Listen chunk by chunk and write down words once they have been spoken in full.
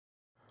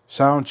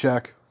Sound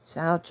check.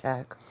 Sound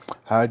check.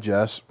 Hi,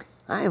 Jess.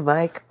 Hi,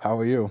 Mike. How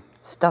are you?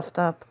 Stuffed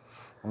up.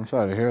 I'm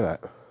sorry to hear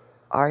that.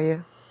 Are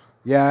you?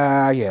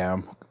 Yeah, I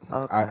am.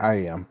 Okay. I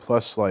am.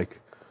 Plus,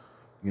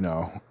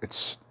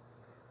 it's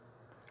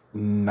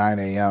 9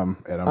 a.m.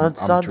 and On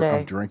Sunday.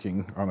 I'm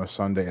drinking on a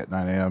Sunday at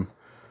 9 a.m.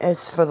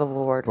 It's for the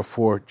Lord.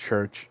 before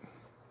church.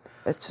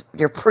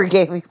 You're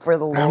pre-gaming for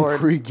the Lord. I'm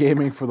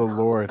pre-gaming for the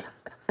Lord.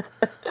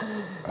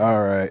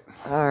 All right.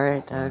 All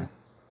right, then.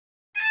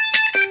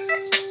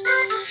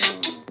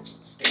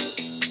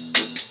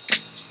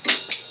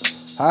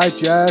 Hi,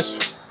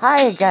 Jess.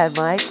 Hi again,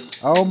 Mike.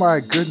 Oh my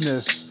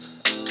goodness.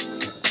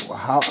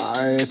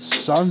 It's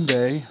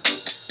Sunday,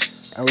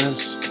 and we have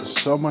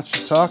so much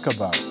to talk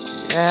about.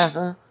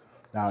 Yeah,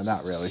 No,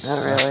 not really.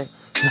 not really.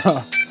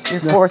 You're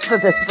forcing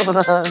this one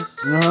on.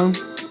 No.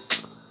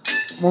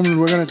 Woman,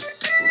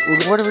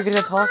 What are we going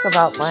to talk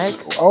about, Mike?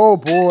 Oh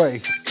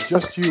boy,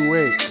 just you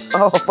wait.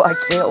 Oh, I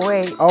can't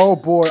wait. Oh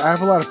boy, I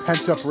have a lot of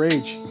pent-up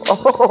rage.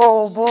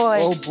 Oh, boy.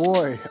 Oh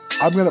boy,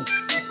 I'm gonna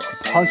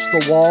punch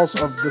the walls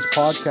of this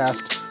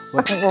podcast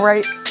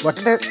Right.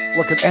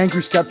 like an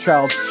angry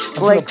stepchild.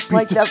 I'm Like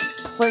gonna beat that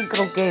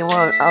Plinko game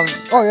on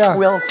Oh, yeah.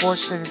 Wheel of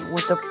Fortune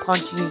with the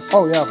punchy.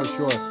 Oh yeah, for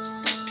sure.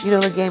 You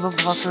know the game I'm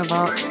talking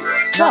about?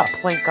 Not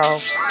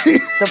Plinko.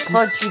 The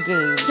punchy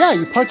game. Yeah,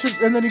 you punch it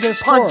and then you get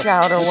a Punch score.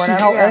 out or Let's whatever,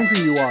 see how yeah. angry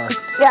you are.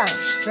 Yeah.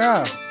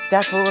 Yeah.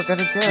 That's what we're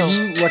going to do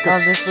Like a on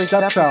this week's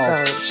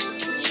stepchild.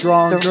 episode.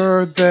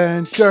 Stronger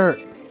than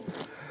dirt.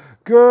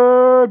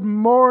 Good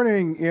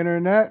morning,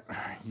 Internet.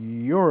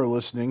 You're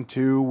listening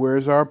to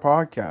Where's Our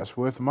Podcast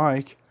with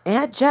Mike.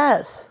 And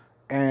Jess.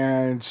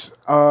 And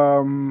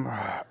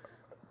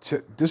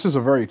this is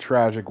a very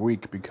tragic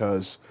week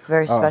because...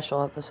 Very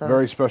special episode.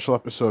 Very special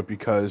episode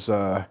because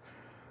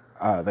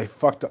they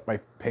fucked up my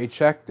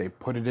paycheck. They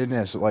put it in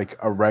as like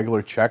a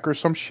regular check or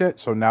some shit.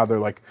 So now they're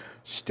like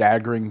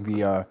staggering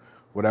the...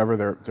 whatever,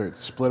 they're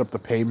split up the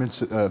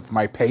payments of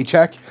my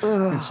paycheck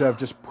instead of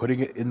just putting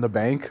it in the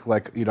bank,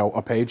 like,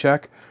 a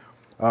paycheck.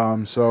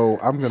 So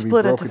I'm going to be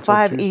Split broke into until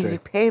 5 Tuesday. easy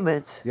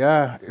payments.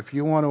 Yeah, if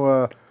you want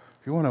to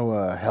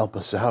help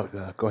us out,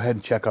 go ahead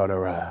and check out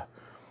our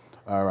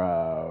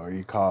what do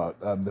you call it?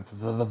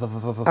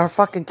 Our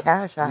fucking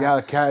cash app. Yeah,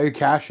 the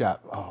Cash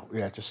App. Oh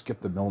yeah, just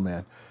skip the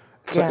middleman.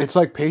 It's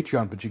like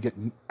Patreon, but you get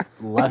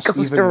less. It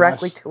goes even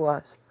directly less, to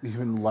us.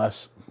 Even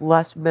less.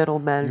 Less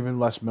middlemen. Even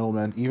less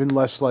middlemen. Even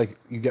less, like,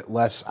 you get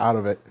less out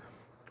of it.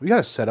 We got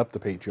to set up the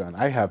Patreon.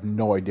 I have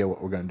no idea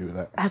what we're going to do with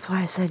that. That's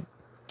why I said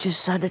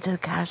just send it to the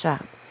cash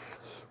app.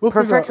 We'll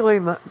figure out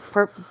something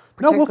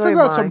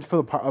something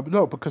for the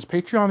no, because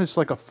Patreon is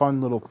like a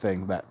fun little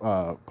thing that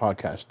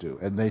podcasts do,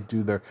 and they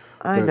do their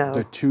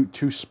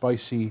too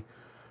spicy,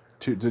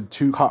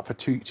 too hot for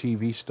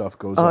TV stuff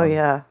goes on. Oh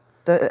yeah,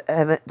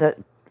 the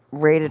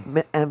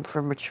rated M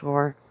for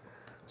mature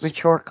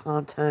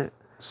content.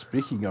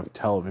 Speaking of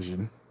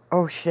television.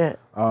 Oh shit.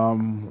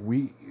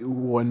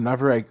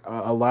 Whenever I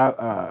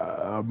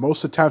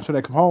most of the times when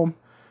I come home,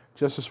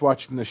 just is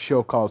watching this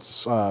show called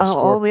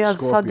only on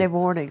Scorpion. Sunday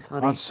mornings,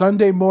 honey. On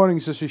Sunday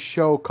mornings, there's a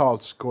show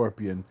called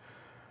Scorpion,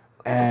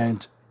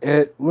 and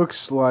it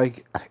looks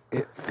like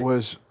it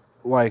was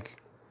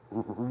like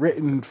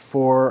written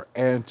for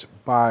and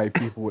by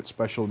people with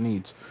special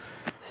needs.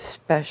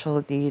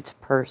 Special needs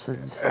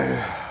persons.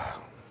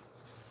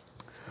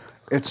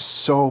 It's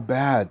so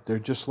bad. They're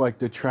just like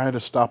they're trying to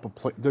stop a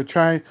plane. They're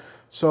trying.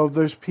 So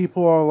there's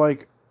people are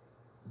like,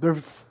 their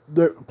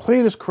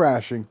plane is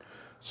crashing,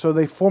 so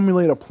they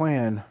formulate a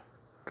plan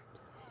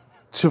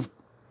to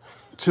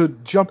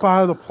jump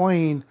out of the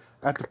plane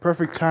at the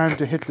perfect time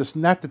to hit this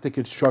net that they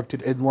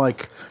constructed in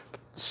like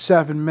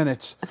 7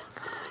 minutes,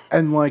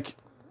 and like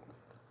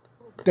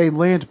they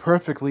land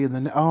perfectly in the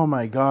net. Oh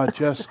my God!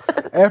 Just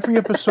every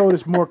episode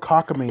is more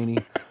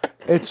cockamamie.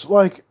 It's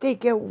like... They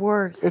get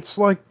worse. It's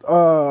like,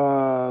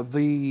 God!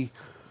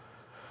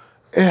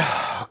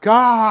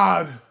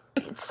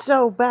 It's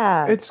so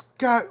bad. It's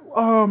got...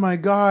 Oh, my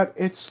God.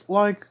 It's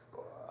like...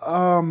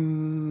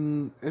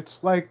 The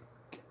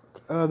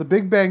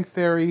Big Bang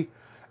Theory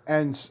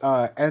and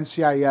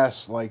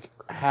NCIS, like,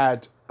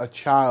 had a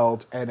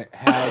child, and it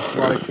has,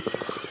 like...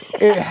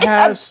 It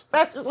has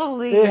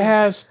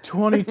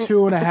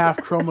 22 and a half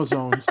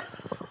chromosomes.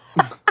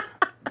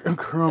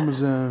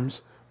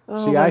 Chromosomes.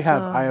 See, I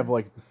have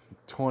like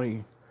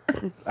 20.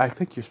 I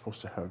think you're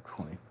supposed to have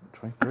 20,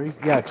 23.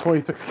 Yeah,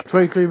 23.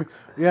 23.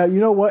 Yeah,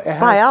 you know what?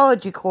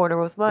 Biology corner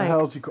with Mike.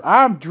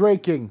 I'm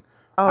drinking.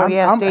 Oh, He's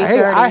drinking.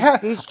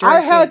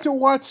 I had to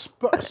watch.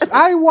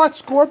 I watched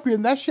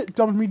Scorpion. That shit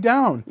dumbed me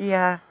down.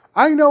 Yeah.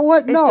 I know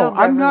what? No,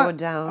 I'm not.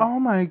 Down. Oh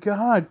my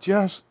God!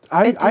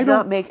 It did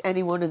not make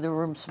anyone in the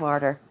room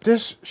smarter.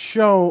 This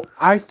show,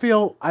 I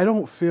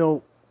don't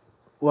feel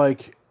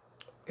like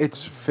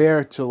it's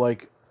fair to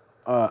like.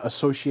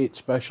 Associate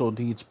special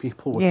needs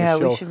people with the show.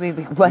 Yeah, we should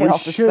maybe lay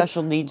off the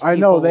special needs people. I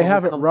know, they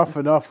have it rough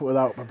enough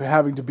without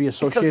having to be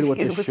associated with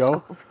the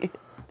show.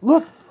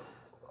 Look,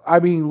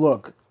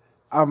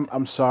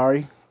 I'm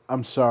sorry.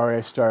 I'm sorry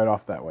I started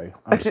off that way.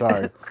 I'm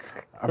sorry.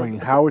 I mean,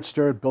 Howard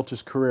Stern built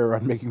his career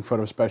on making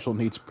fun of special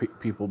needs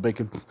people,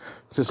 making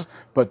just.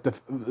 But the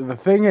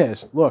thing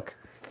is, look,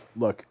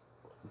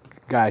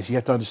 guys, you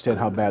have to understand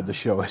how bad the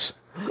show is,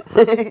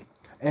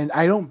 and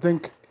I don't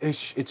think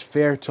it's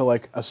fair to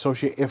like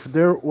associate. If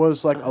there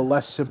was like a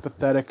less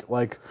sympathetic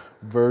like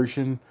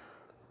version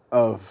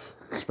of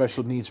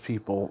special needs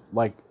people,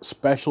 like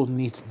special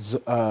needs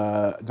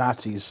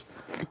Nazis,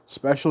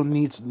 special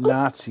needs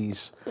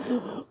Nazis,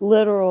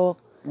 Literal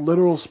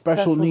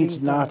special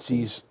needs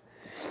Nazis.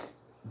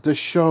 The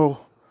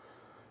show,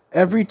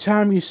 every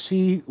time you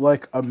see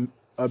like a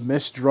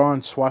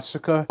misdrawn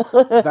swastika,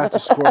 that's a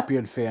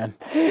Scorpion fan.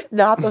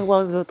 Not the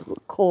ones with the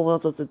cool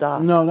ones with the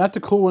dots. No, not the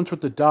cool ones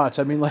with the dots.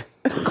 I mean, like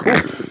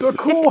the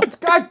cool ones.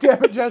 God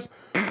damn it, Jess.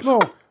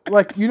 No,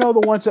 like you know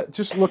the ones that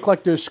just look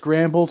like they're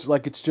scrambled.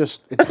 Like it's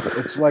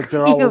like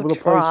they're all over the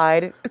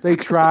place. They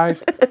tried.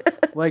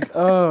 Like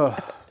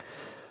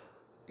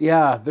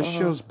yeah, this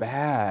show's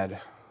bad.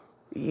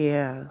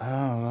 Yeah. I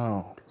don't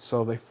know.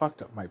 So they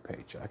fucked up my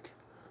paycheck.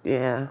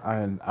 Yeah.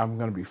 And I'm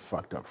gonna be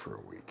fucked up for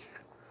a week.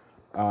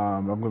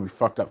 I'm gonna be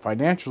fucked up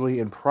financially,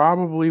 and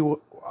probably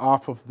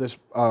off of this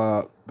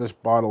this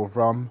bottle of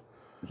rum.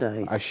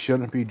 Nice. I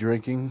shouldn't be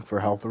drinking for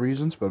health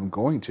reasons, but I'm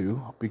going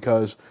to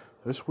because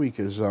this week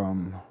is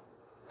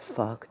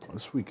fucked.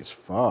 This week is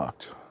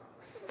fucked.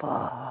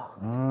 Fuck.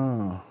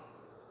 Oh.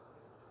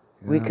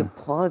 Yeah. We could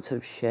pawn some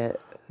shit.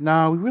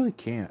 No, we really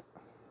can't.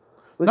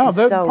 No,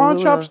 the pawn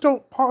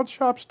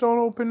shops don't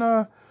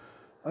open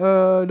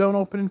don't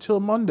open until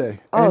Monday.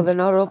 Oh, and they're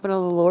not open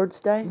on the Lord's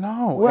Day?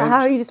 No. Well,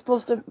 how are you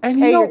supposed to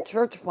pay your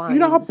church fines? You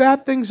know how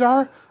bad things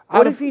are?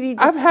 What if you need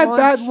to I've had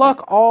bad punch?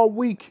 luck all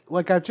week.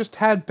 Like, I've just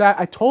had bad...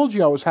 I told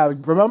you I was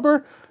having...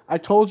 Remember? I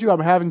told you I'm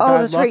having bad luck.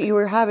 Oh, that's right. You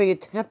were having a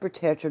temper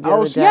tantrum the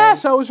other day.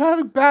 Yes, I was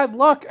having bad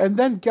luck. And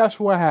then guess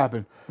what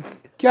happened?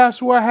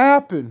 Guess what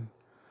happened?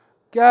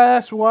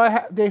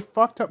 They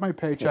fucked up my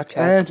paycheck.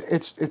 And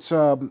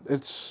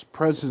it's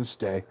President's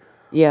Day.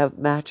 Yeah,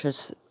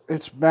 mattress.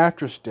 It's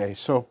mattress day.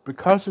 So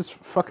because it's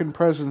fucking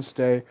President's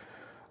Day,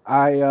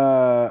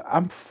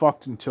 I'm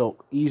fucked until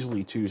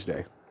easily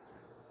Tuesday.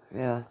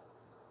 Yeah.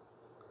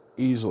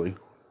 Easily.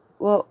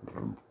 Well,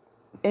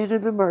 in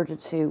an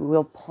emergency,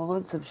 we'll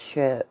pawn some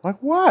shit. Like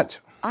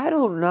what? I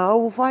don't know.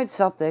 We'll find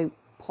something.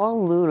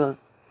 Pawn Luna.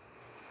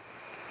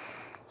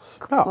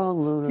 No,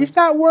 Pawn Luna. he's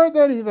not worth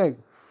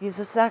anything. He's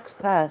a sex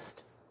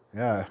pest.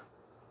 Yeah,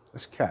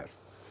 this cat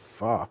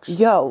fucks.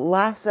 Yo,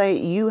 last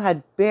night you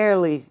had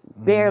barely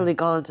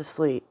gone to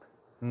sleep.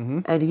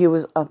 Mm-hmm. And he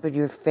was up in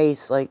your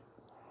face, like,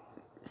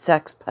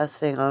 sex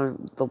pesting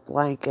on the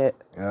blanket.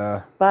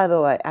 Yeah. By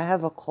the way, I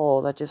have a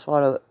cold. I just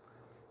want to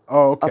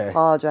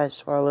apologize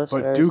to our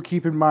listeners. But do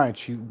keep in mind,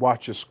 she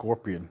watches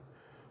Scorpion.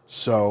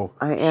 So...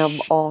 I am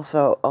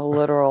also a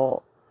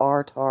literal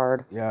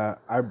artard. Yeah,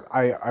 I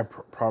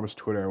promised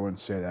Twitter I wouldn't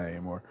say that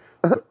anymore.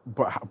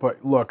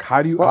 But look,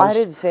 how do you... Well, I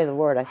didn't say the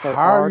word. I said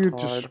how artard. do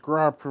you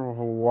describe people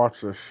who watch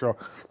this show?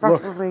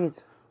 Special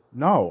needs.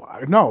 No,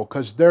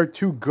 because they're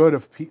too good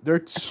of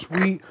they're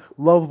sweet,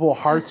 lovable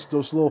hearts.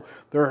 Their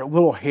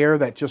little hair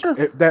that just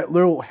that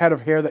little head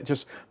of hair that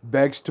just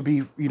begs to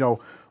be,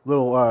 little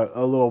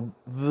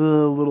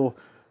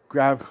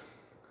grab.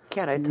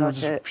 Can I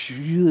touch it?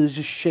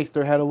 Just shake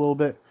their head a little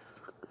bit.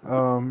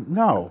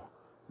 No,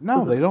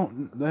 they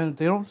don't.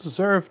 They don't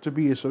deserve to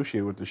be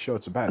associated with the show.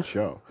 It's a bad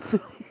show.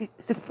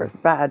 It's for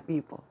bad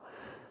people.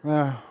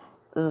 Yeah.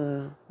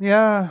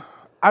 Yeah.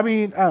 I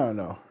mean, I don't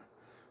know.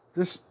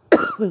 This.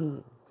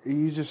 I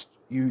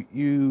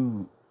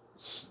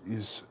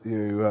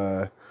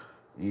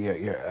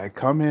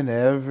come in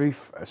every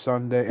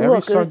Sunday.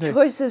 The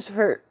choices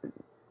for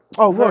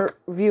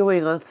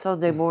viewing on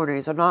Sunday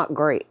mornings are not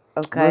great.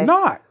 Okay, they're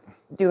not.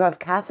 You have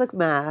Catholic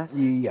Mass.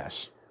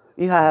 Yes.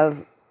 You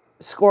have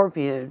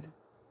Scorpion,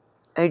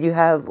 and you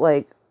have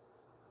like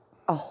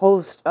a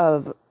host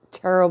of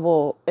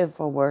terrible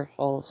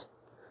infomercials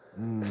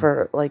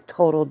for like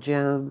Total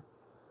Gym.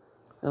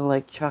 And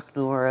like Chuck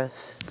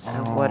Norris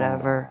and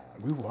whatever.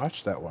 We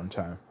watched that one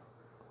time.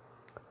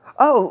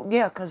 Oh,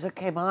 yeah, because it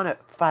came on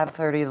at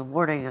 5:30 in the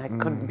morning and I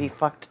couldn't be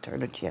fucked to turn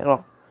the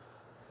channel.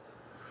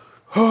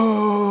 Oh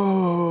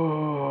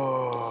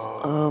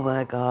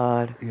my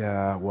God.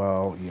 Yeah,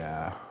 well,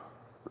 yeah.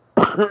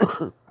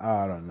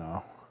 I don't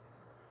know.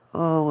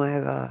 Oh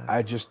my God.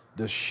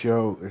 The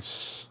show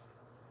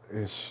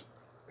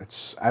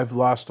I've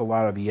lost a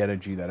lot of the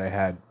energy that I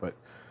had, but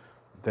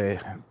the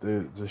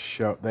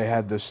show, they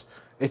had this...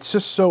 It's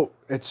so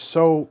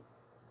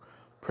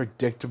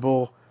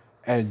predictable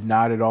and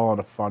not at all in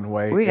a fun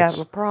way. We have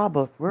a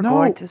problem. We're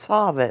going to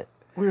solve it.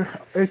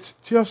 It's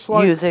just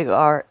like... using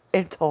our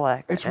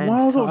intellect and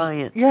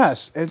science.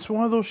 Yes, it's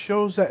one of those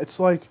shows that it's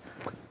like...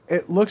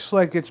 It looks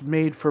like it's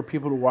made for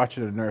people to watch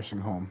at a nursing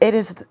home. It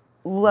is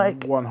like...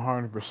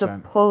 100%.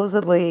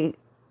 Supposedly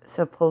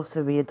supposed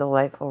to be a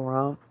delightful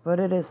romp, but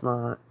it is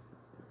not.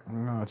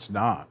 No, it's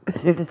not.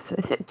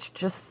 It's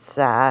just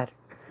sad.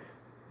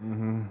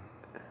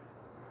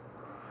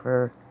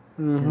 For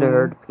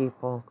nerd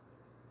people.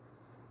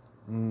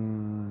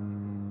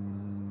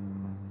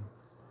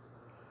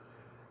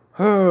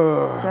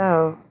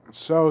 So,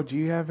 So, do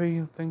you have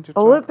anything to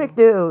talk Olympic about?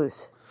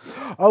 news.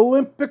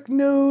 Olympic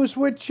news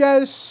with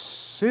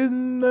Jess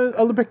in the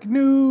Olympic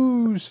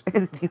news.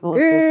 In the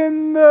Olympic.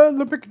 In the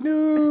Olympic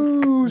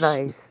news.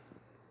 Nice.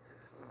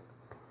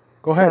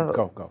 Go ahead.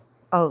 So, Go.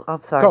 oh,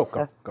 I'm sorry. Go,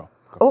 So, go.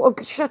 oh,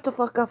 okay, shut the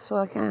fuck up so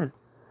I can.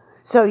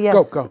 So,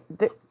 yes. Go.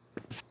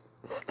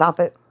 Stop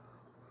it.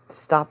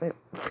 Stop it.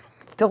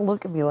 Don't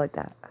look at me like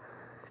that.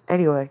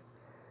 Anyway,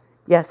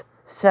 yes.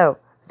 So,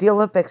 the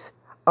Olympics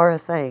are a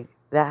thing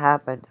that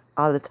happened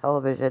on the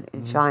television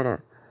in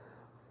China.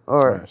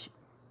 Or, Yes.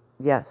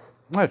 yes,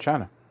 Yeah,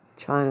 China.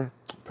 China.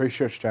 Pretty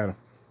sure it's China.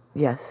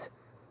 Yes.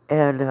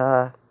 And,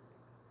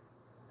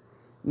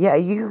 yeah,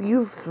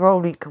 you've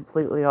thrown me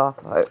completely off.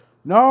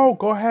 No,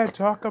 go ahead.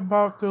 Talk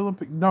about the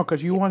Olympic. No,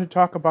 because you want to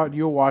talk about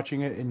you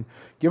watching it and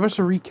give us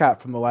a recap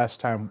from the last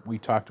time we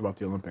talked about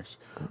the Olympics.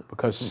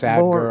 Because sad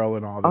girl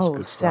and all this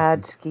good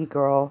sad stuff. ski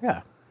girl.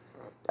 Yeah.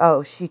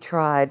 Oh, she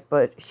tried,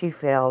 but she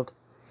failed.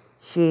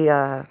 She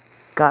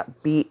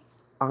got beat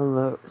on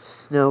the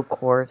snow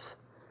course,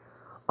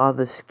 on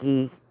the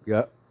ski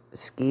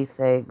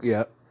things.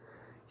 Yeah.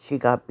 She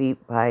got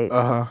beat by.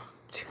 Uh huh.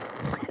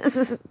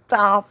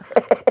 Stop.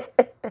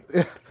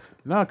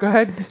 No, go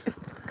ahead.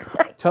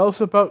 Tell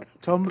us about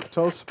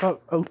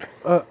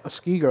a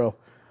ski girl.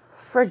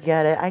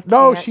 Forget it. I can't.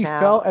 No, she now.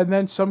 fell, and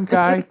then some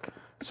guy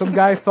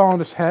fell on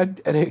his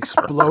head, and it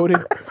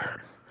exploded.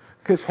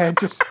 His head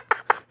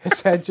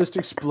just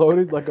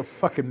exploded like a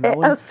fucking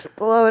melon. It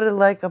exploded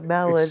like a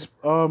melon.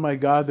 Oh my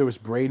God, there was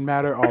brain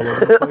matter all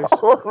over the place.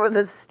 All over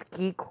the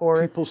ski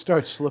course. People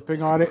start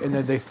slipping on it, and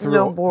then they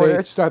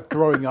Snowboarders. start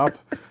throwing up,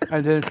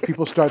 and then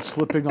people start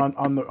slipping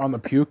on the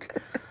puke,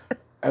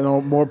 and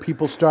then more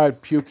people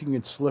start puking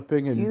and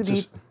slipping,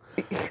 and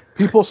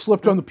people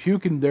slipped on the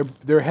puke, and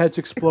their heads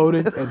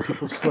exploded, and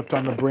people slipped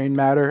on the brain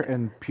matter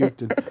and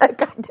puked. And That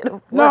guy did a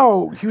flip.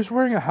 no, he was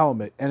wearing a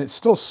helmet, and it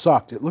still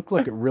sucked. It looked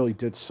like it really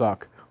did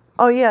suck.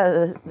 Oh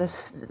yeah, the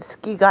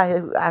ski guy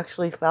who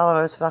actually fell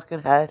on his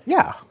fucking head.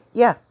 Yeah.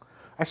 Yeah,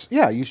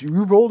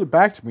 You rolled it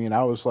back to me, and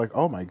I was like,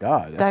 "Oh my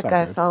God, that's that not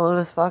guy good." fell on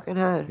his fucking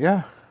head.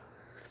 Yeah.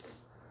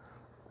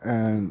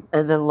 And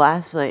And then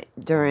last night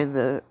during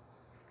the,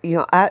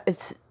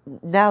 it's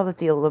now that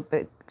the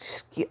Olympic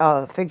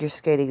figure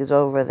skating is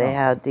over, they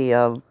had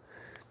the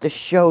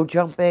show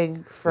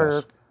jumping for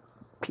Yes.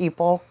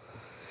 people.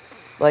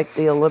 Like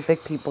the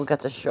Olympic people get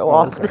to show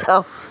off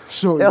now.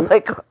 so They're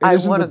like, I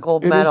isn't won a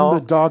gold medal. It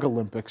isn't the dog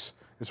Olympics,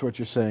 is what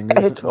you're saying.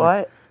 It's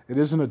what? It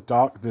isn't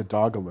the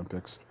dog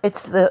Olympics.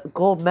 It's the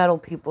gold medal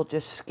people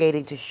just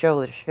skating to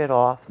show their shit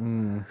off.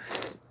 And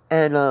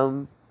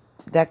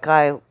that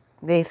guy,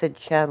 Nathan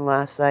Chen,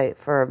 last night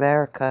for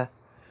America,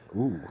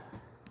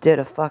 did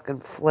a fucking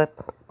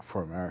flip,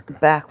 For America.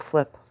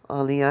 backflip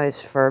on the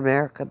ice for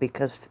America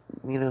because,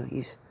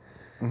 he's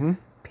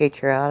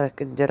patriotic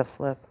and did a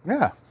flip.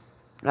 Yeah.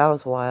 That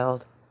was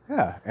wild.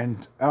 Yeah.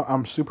 And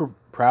I'm super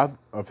proud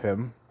of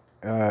him.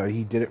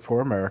 He did it for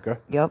America.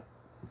 Yep.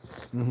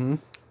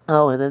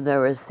 Oh, and then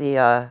there was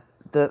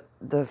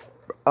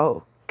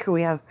can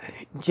we have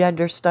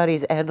gender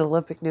studies and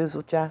Olympic news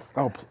with Jess?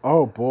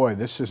 Oh boy,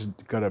 this is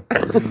gonna be.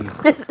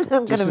 This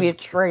isn't going to be a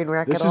train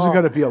wreck This at all. isn't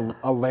gonna be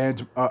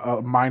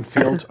a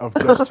minefield of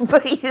just.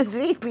 But you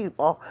see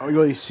people. Oh,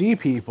 you see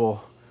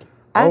people.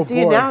 As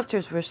the boy.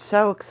 announcers were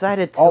so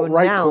excited to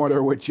Alt-right announce.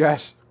 corner with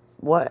Jess.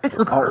 What?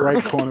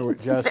 Alt-right corner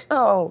with Jess.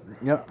 No.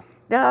 Yeah.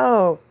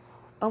 No.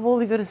 I'm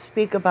only going to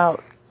speak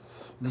about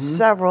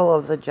several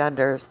of the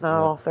genders,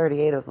 not all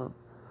 38 of them.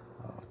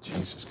 Oh,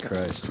 Jesus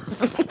Christ.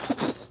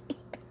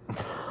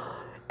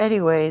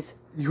 Anyways.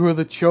 You were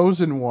the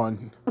chosen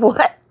one.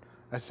 What?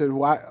 I said,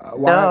 why?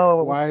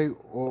 No. Why?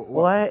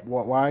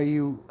 Why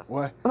you?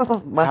 What?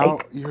 Oh,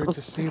 Mike. You're a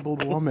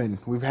disabled woman.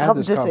 We've had I'm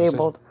this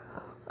disabled.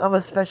 I'm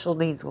a special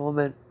needs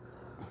woman.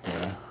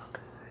 Yeah.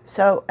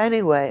 So,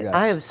 anyway, Yes.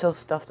 I am so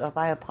stuffed up.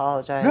 I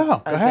apologize No,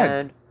 go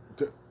again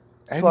ahead.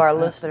 to our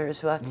listeners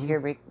who have to hear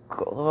me.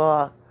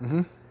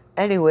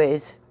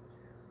 Anyways,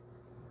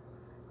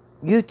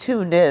 you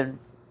tuned in.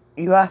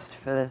 You asked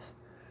for this.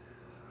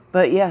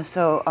 But yeah,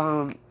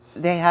 so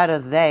they had a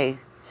they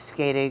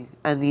skating,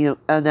 and the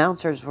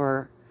announcers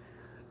were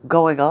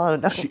going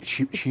on. She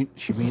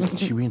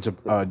means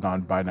a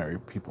non-binary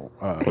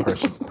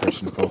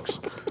person, folks.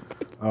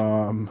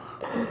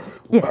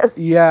 Yes.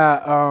 Yeah.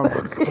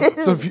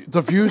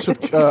 The views of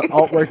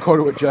alt-right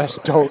corner with Jess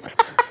don't.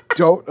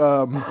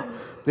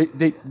 They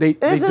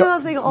There's don't,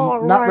 nothing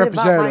all not right about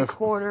my representative.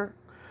 corner.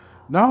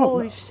 No,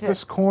 Holy shit.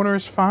 this corner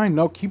is fine.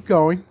 No, keep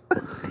going.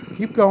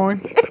 Keep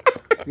going.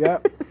 Yeah.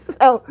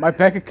 So My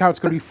bank account's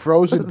going to be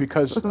frozen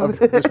because of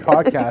this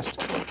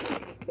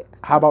podcast.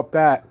 How about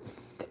that?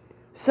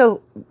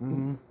 So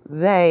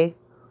they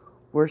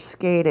were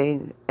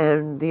skating,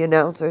 and the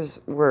announcers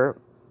were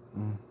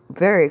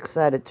very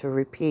excited to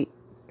repeat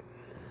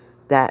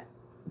that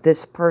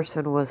this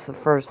person was the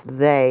first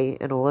they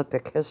in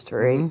Olympic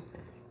history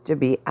to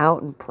be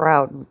out and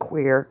proud and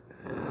queer.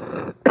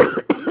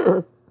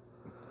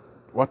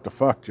 What the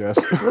fuck, Jess?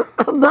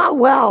 I'm not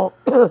well.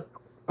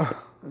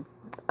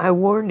 I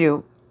warned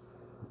you.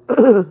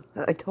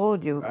 I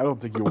told you. I don't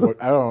think you would.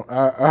 I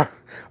don't.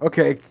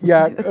 Okay.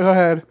 Yeah. Go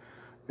ahead.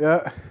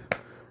 Yeah.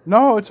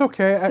 No, it's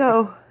okay.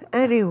 So,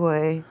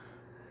 anyway,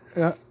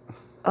 Yeah.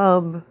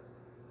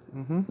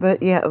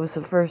 but yeah, it was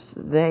the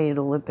first day in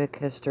Olympic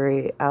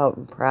history, out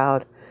and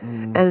proud.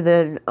 And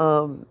then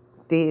I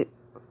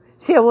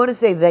want to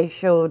say they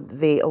showed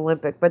the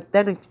Olympic, but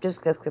then it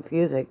just gets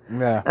confusing.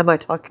 Yeah. Am I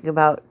talking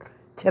about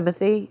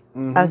Timothy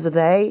as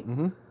they?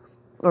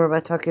 Or am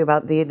I talking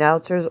about the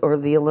announcers or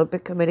the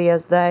Olympic committee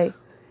as they?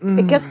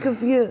 It gets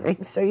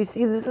confusing. So you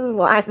see, this is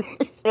why there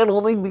should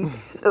only be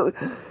two.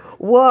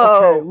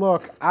 Whoa. Okay,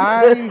 look,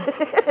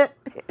 I.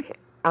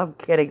 I'm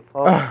kidding,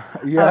 folks.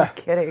 Yeah. I'm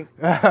kidding.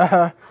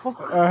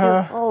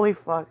 Holy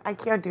fuck. I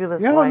can't do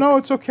this. Yeah, Mike. no,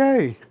 it's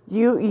okay.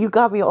 You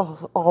got me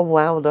all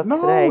wound up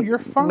No, today. you're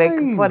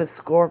Making fine. fun of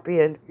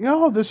Scorpion.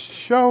 No, this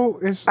show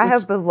is. I it's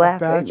have been a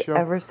laughing bad show.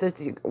 ever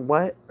since you.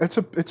 What? It's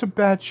a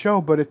bad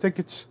show, but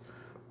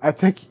I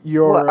think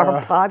you're What,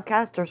 our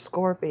podcast or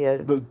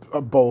Scorpion?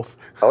 both.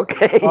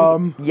 Okay.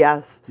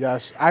 Yes.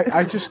 Yes,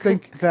 I just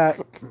think that.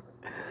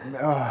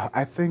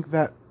 I think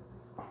that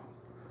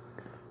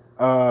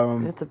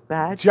It's a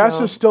bad Jess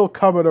show. is still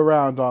coming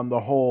around on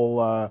the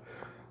whole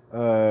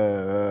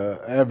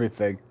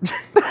everything.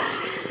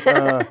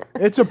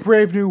 It's a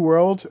brave new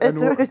world.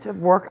 It's a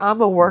work. I'm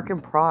a work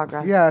in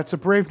progress. Yeah, it's a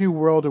brave new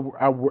world.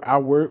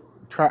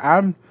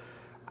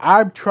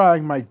 I'm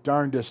trying my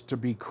darndest to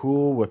be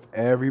cool with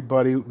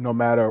everybody, no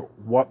matter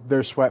what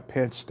their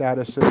sweatpants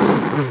status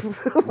is.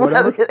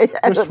 Whatever their Dick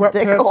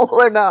sweatpants,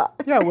 hole or not.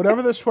 yeah,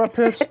 whatever their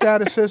sweatpants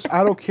status is,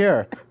 I don't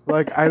care.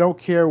 Like, I don't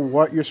care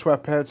what your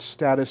sweatpants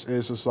status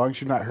is, as long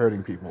as you're not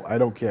hurting people. I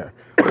don't care.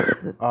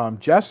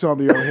 Jess, on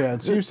the other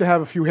hand, seems to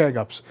have a few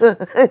hang-ups,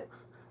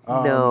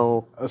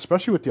 No,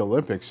 especially with the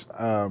Olympics.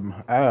 I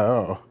don't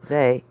know.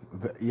 they.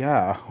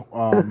 Yeah.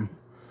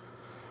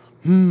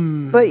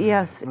 But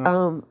yes,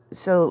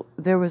 so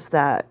there was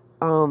that.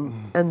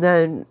 And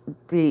then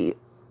the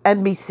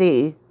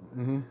NBC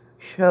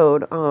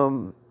showed,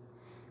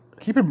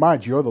 Keep in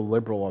mind, you're the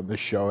liberal on this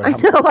show. And I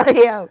know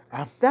I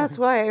am. That's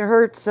why it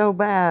hurts so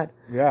bad.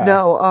 Yeah.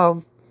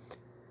 No,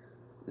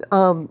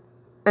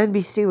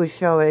 NBC was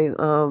showing,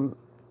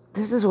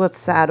 this is what's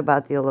sad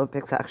about the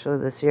Olympics actually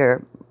this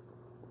year,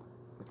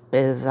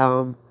 is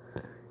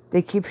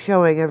they keep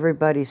showing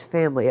everybody's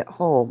family at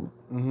home.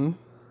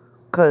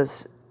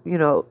 Because,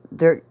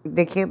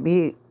 they can't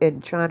be in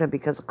China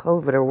because of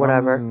COVID or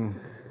whatever.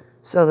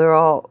 So they're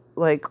all,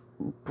 like,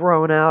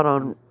 thrown out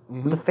on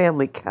the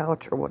family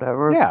couch or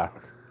whatever. Yeah.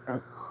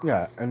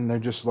 Yeah, and they're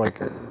just like,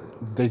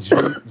 they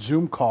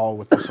Zoom call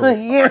with this whole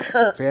Yeah.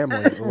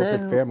 family,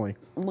 Olympic family.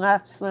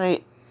 Last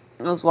night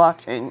I was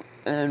watching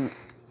and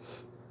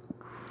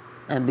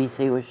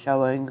NBC was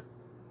showing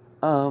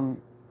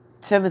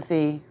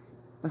Timothy,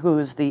 who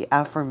is the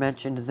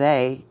aforementioned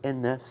they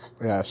in this.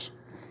 Yes.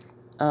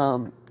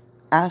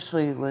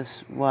 Ashley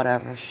was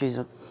whatever. She's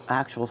an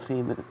actual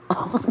female.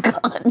 Oh,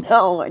 God,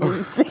 no, I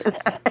didn't say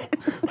that.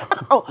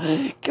 No.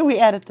 Can we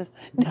edit this?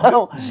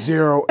 No.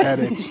 0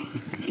 edits.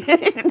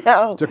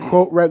 No. To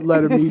quote Red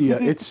Letter Media,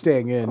 it's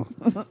staying in.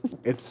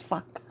 It's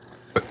Fuck.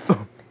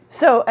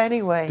 So,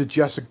 anyway. the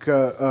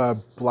Jessica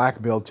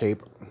blackmail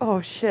tape. Oh,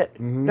 shit.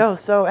 No,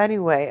 so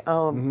anyway.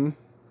 Oh,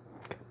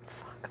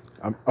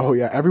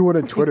 yeah, everyone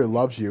on Twitter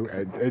loves you.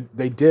 And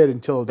they did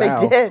until They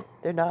now. did.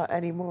 They're not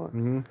anymore.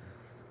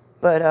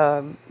 But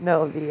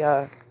no,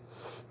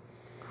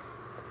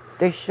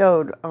 they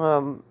showed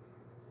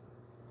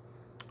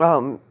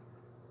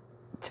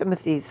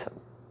Timothy's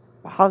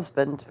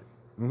husband,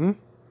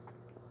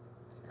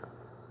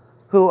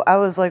 who I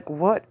was like,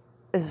 what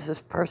is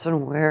this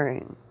person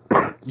wearing?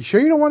 You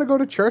sure you don't want to go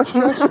to church,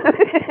 Jess?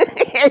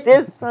 It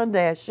is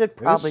Sunday. I should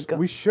probably go.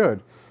 We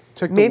should.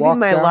 Take the Maybe walk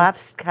my down.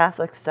 lapsed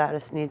Catholic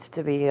status needs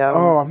to be.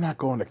 Oh, I'm not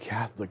going to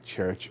Catholic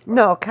church.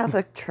 No,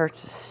 Catholic church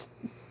is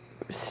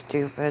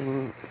stupid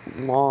and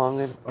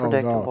long and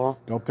predictable. Oh, no.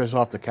 Don't piss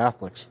off the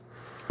Catholics.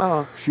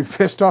 Oh. You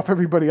pissed off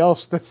everybody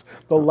else. That's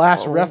the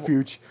last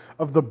refuge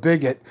of the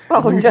bigot.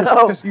 Oh, you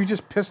no. You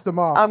just pissed them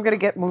off. I'm going to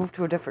get moved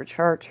to a different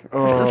church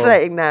for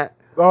saying that.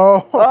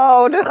 Oh,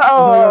 Oh, no. they're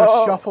going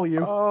to shuffle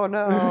you. Oh,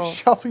 They're gonna no.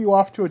 shuffle you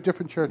off to a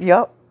different church.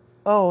 Yep.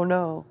 Oh,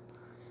 no.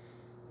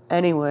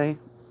 Anyway.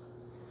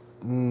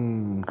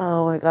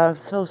 Oh, my God. I'm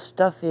so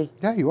stuffy.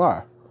 Yeah, you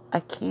are. I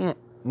can't.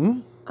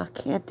 I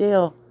can't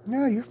deal.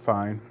 Yeah, you're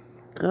fine.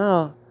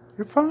 Oh.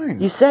 You're fine.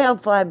 You say I'm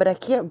fine, but I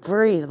can't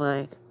breathe,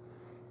 Mike.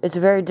 It's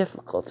very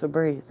difficult to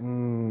breathe.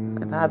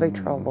 I'm having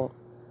trouble.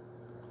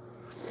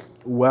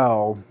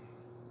 Well,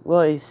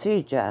 You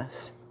see,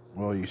 Jess.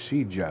 you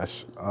see,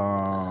 Jess,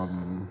 I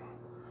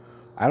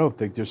don't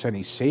think there's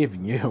any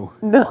saving you.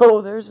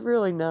 No, there's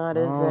really not,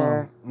 is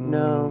there?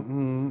 No.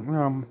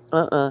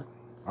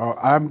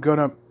 I'm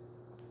gonna.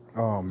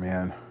 Oh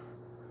man.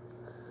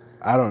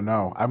 I don't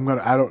know.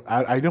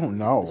 I don't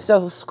know.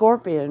 So,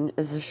 Scorpion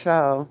is a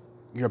show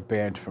You're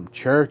banned from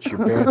church. You're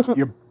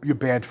banned. You're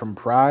banned from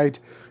Pride.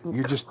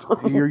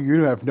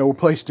 You have no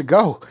place to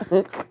go.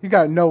 You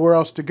got nowhere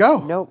else to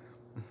go. Nope.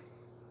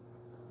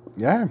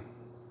 Yeah.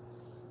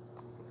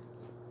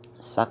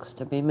 Sucks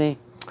to be me.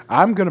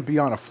 I'm gonna be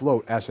on a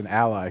float as an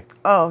ally.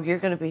 Oh, you're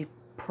going to be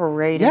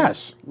parading?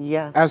 Yes.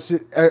 Yes. As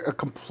a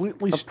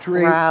completely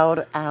straight.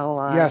 Proud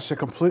ally. Yes, a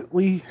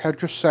completely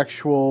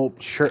heterosexual,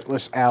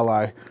 shirtless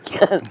ally.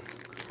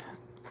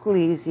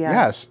 Please, yes.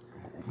 Yes.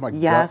 My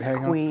Yes, gut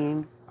hang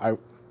queen.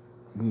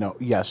 No,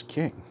 yes,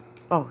 king.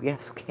 Oh,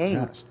 yes, king.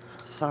 Yes.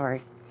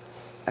 Sorry.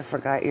 I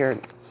forgot your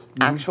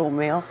actual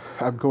male.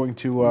 I'm going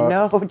to.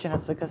 No,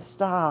 Jessica,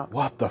 stop.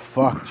 What the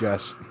fuck,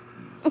 Jess?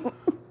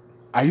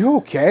 Are you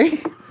okay?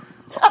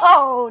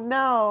 Oh,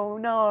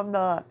 no, I'm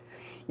not.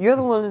 You're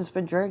the one that's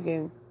been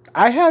drinking.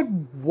 I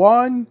had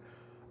one,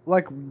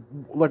 like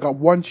a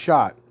one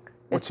shot.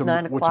 It's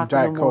 9 o'clock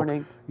in the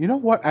morning. You know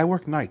what? I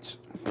work nights.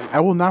 I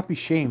will not be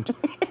shamed.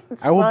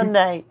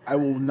 Sunday. I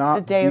will not.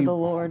 The day be of the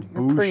Lord.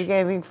 You're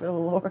pre-gaming for the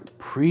Lord.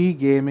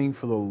 Pre-gaming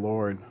for the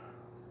Lord.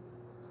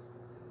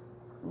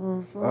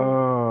 Mm-hmm.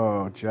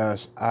 Oh,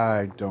 Jess,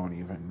 I don't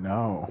even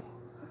know.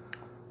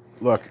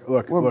 Look.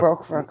 We're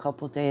broke for a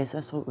couple of days.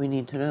 That's what we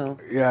need to know.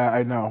 Yeah,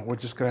 I know. We're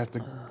just gonna have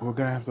to. We're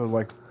gonna have to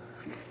like.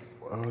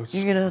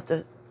 You're gonna have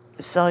to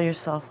sell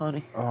yourself,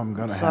 honey. Oh, I'm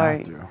gonna Sorry.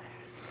 have to.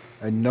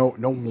 And no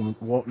woman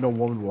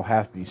will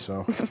have me.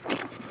 So,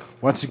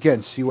 once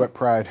again, see what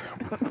pride.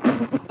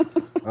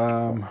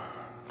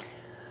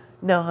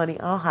 No, honey,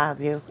 I'll have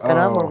you, and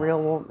I'm a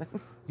real woman.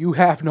 You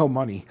have no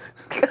money.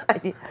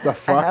 The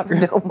fuck? I have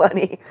no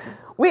money.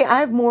 I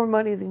have more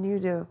money than you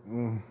do.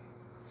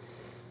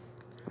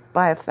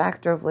 By a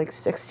factor of like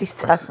 60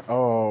 cents.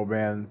 Oh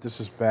man,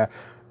 this is bad.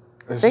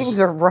 Things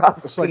are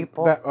rough, it's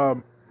people. like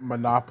that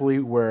Monopoly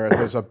where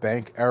there's a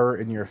bank error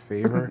in your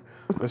favor.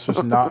 This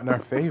was not in our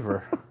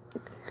favor.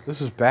 This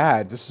is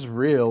bad. This is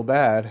real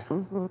bad.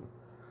 Mm-hmm.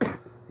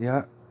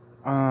 Yeah.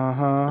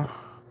 Uh-huh.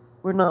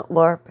 We're not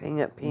LARPing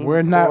at being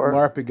We're poor. not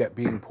LARPing at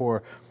being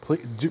poor.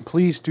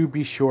 Please do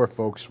be sure,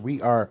 folks.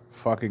 We are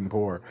fucking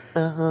poor.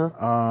 Uh-huh.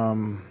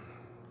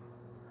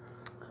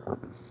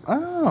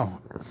 Oh,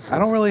 I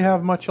don't really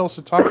have much else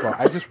to talk about.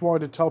 I just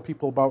wanted to tell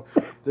people about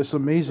this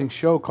amazing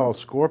show called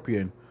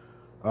Scorpion.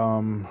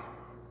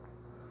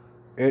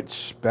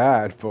 It's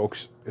bad,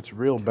 folks. It's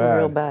real bad.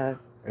 Real bad.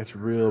 It's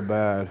real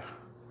bad.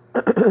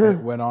 It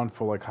went on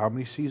for like how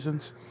many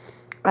seasons?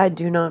 I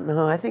do not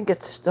know. I think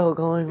it's still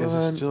going on. Is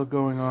it still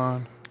going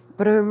on?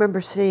 But I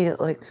remember seeing it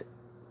like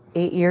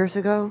 8 years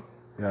ago.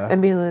 Yeah.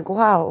 And being like,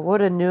 wow,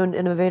 what a new and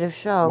innovative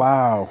show.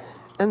 Wow.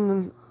 And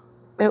then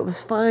it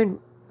was fine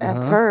at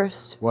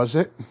first. Was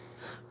it?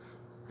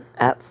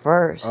 At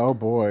first. Oh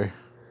boy.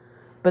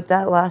 But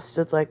that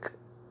lasted like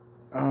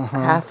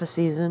half a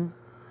season.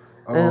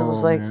 And it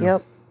was like, man.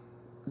 yep,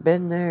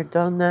 been there,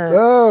 done that.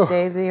 Oh.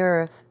 Save the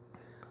earth.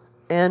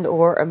 And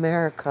or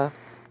America.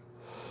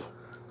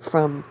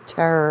 From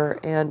terror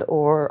and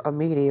or a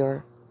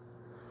meteor.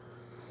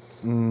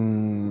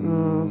 I'm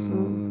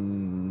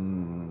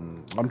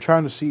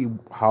trying to see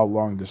how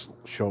long this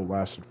show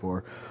lasted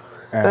for,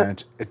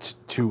 and it's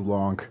too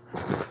long,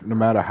 no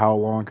matter how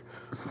long.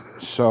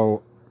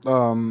 So,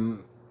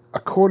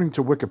 according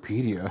to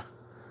Wikipedia,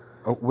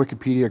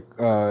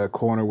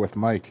 Corner with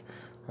Mike,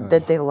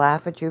 Did they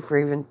laugh at you for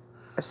even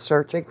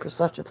searching for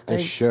such a thing?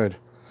 they should.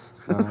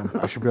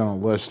 I should be on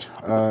the list.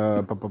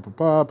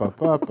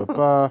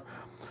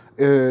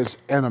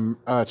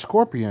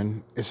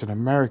 Scorpion is an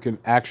American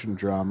action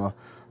drama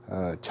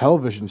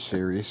television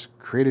series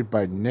created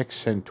by Nick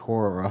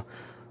Santora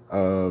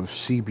of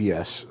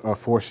CBS,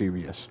 for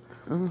CBS.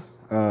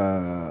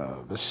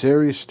 The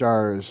series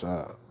stars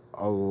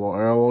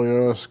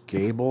Elias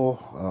Gable,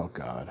 oh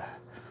God,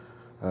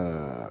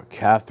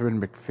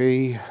 Catherine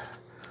McPhee.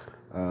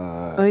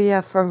 Oh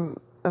yeah, from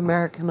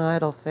American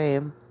Idol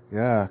fame.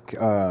 Yeah,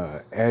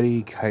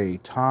 Eddie K.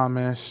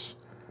 Thomas.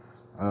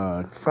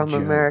 From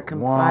Jen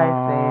American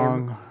Pie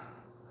fame.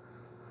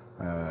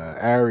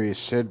 Ari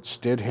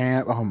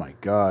Stidham. Oh my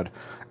God.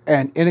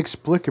 And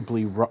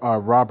inexplicably,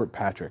 Robert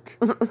Patrick.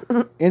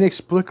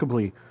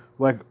 Inexplicably,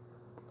 like,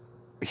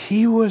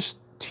 he was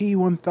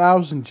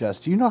T-1000,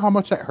 Jess. Do you know how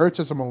much that hurts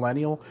as a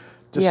millennial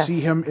to Yes.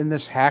 see him in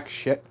this hack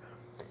shit?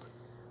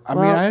 I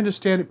Well- mean, I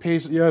understand it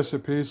pays. Yes,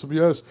 it pays.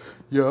 Yes,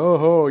 yeah.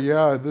 Oh,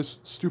 yeah. This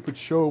stupid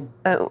show.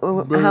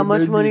 How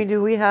much money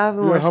do we have?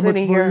 And we're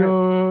sitting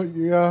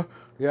here.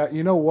 Yeah.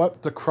 You know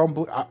what? The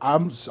crumbling.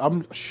 I'm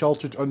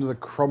sheltered under the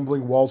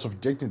crumbling walls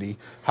of dignity.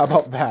 How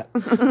about that?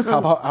 How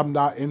about I'm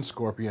not in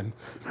Scorpion?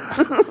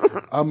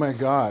 Oh my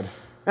God.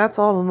 That's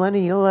all the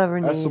money you'll ever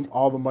That's need.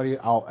 all the money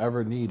I'll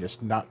ever need is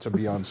not to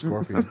be on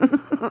Scorpion.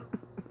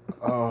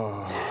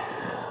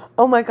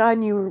 Oh my God,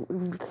 and you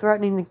were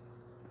threatening to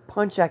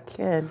punch that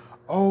kid.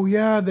 Oh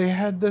yeah, they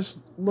had this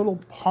little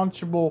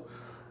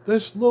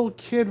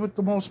kid with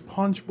the most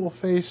punchable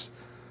face.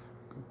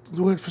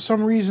 For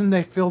some reason,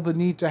 they feel the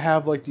need to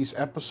have like these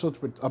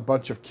episodes with a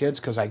bunch of kids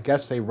because I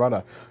guess they run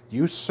a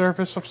youth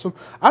service of some.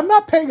 I'm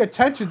not paying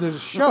attention to the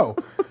show.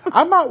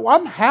 I'm not.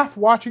 I'm half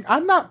watching.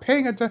 I'm not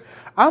paying attention.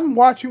 I'm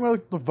watching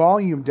with the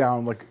volume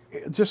down,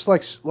 just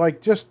like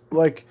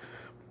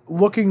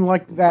looking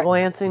like that,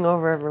 Glancing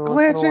over every once in a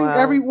glancing while.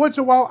 every once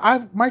in a while. I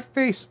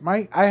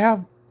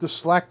have the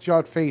slack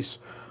jawed face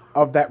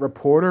of that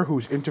reporter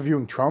who's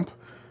interviewing Trump,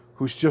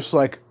 who's just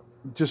like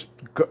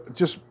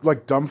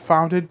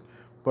dumbfounded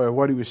by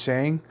what he was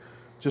saying.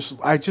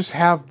 I just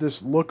have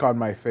this look on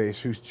my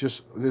face.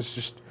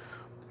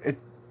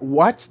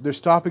 What? They're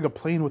stopping a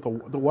plane with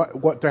the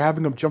what? They're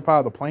having them jump out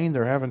of the plane.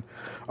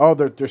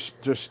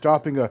 They're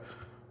stopping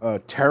a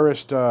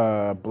terrorist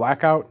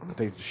blackout.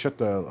 They shut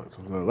the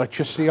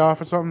electricity off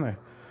or something.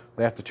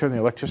 They have to turn the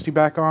electricity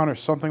back on or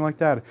something like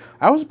that.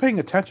 I wasn't paying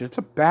attention. It's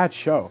a bad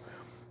show.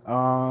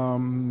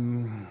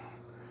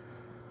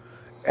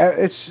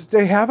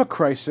 They have a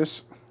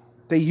crisis.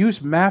 They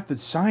use math and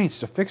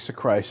science to fix the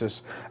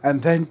crisis,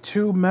 and then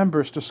two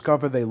members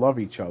discover they love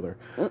each other.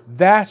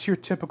 That's your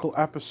typical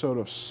episode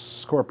of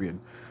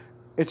Scorpion.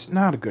 It's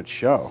not a good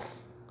show.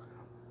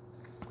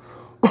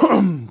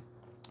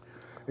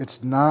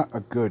 It's not a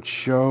good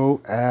show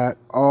at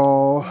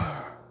all.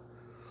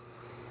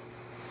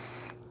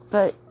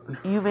 But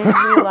you made me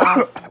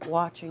laugh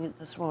watching it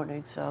this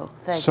morning, so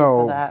thank you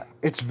for that.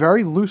 It's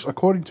very loose.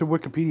 According to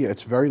Wikipedia,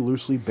 it's very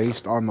loosely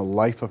based on the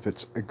life of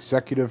its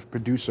executive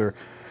producer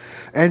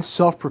and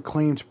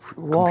self-proclaimed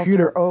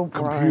computer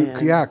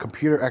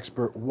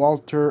expert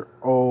Walter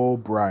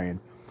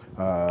O'Brien.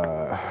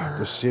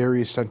 The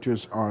series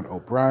centers on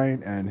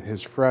O'Brien and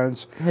his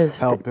friends His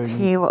helping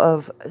team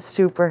of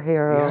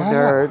superhero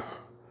nerds.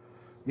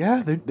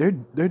 Yeah,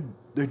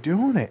 they're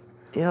doing it.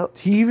 Yep.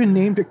 He even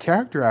named a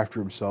character after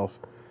himself.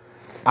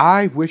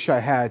 I wish I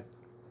had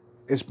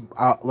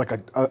like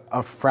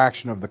a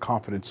fraction of the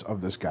confidence of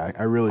this guy.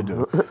 I really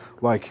do.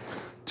 Like,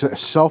 to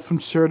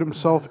self-insert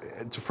himself,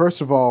 to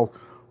first of all,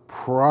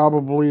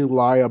 probably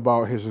lie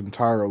about his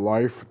entire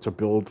life to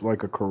build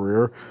like a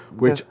career,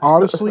 which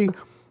honestly,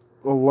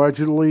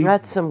 allegedly,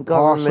 That's some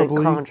government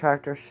possibly,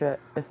 contractor shit,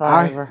 if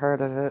I ever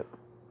heard of it.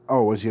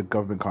 Oh, was he a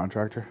government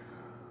contractor?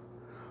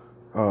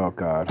 Oh,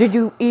 God. Did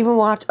you even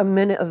watch a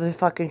minute of the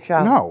fucking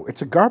show? No,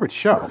 it's a garbage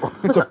show.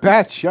 It's a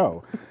bad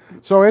show.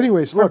 So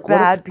anyways, look.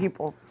 Bad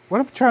people.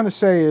 What I'm trying to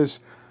say is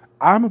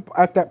I'm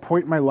at that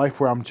point in my life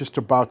where I'm just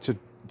about to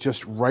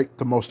just write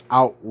the most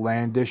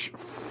outlandish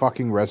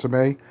fucking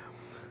resume.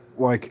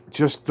 Like,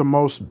 just the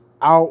most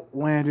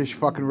outlandish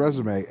fucking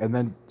resume. And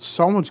then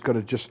someone's going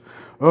to just,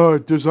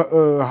 there's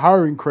a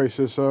hiring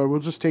crisis. We'll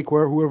just take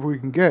whoever we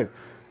can get.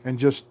 And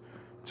just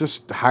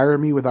hire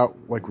me without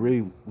like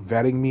really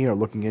vetting me or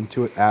looking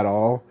into it at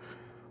all,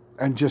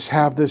 and just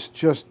have this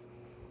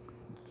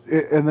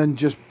and then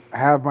just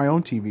have my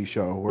own TV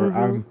show where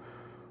I'm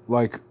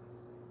like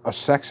a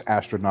sex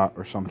astronaut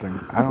or something.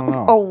 I don't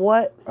know. Oh,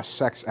 what? A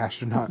sex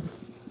astronaut.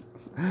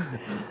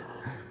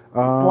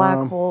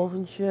 Black holes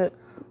and shit.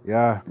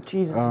 Yeah.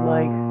 Jesus,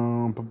 Mike.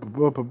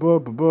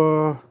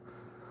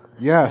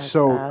 Yeah. Sex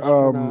So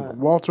astronaut.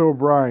 Walter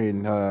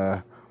O'Brien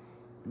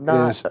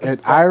is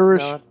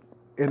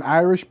an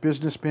Irish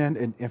businessman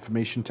in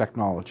information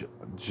technology.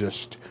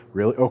 Just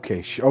really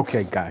okay,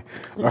 okay, guy.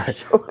 All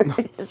right,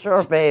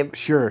 Sure, babe.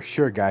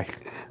 sure, guy.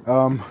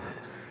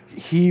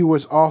 He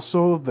was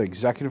also the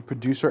executive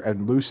producer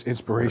and loose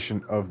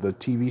inspiration of the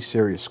TV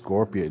series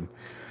Scorpion.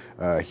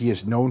 He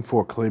is known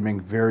for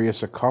claiming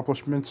various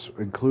accomplishments,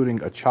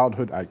 including a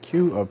childhood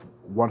IQ of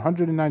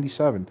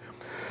 197,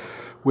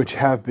 which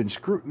have been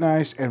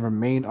scrutinized and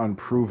remain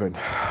unproven.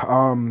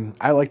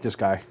 I like this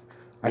guy.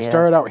 I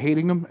started out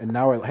hating him, and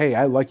now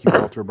I like you,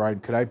 Walter O'Brien.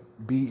 Could I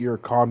be your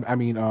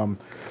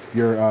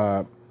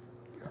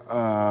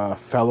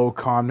fellow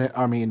convict?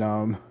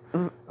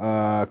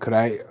 Could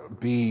I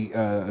be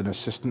an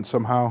assistant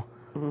somehow?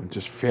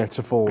 Just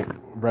fanciful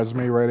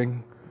resume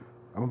writing.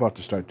 I'm about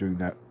to start doing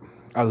that.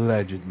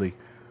 Allegedly.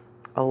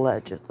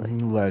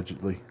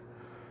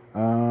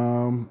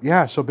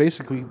 Yeah. So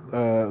basically,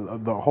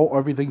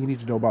 everything you need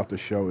to know about the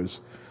show is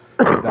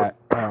that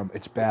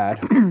it's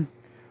bad.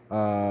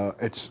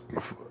 It's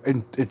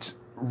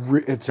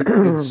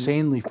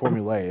insanely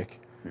formulaic,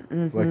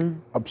 like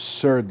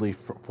absurdly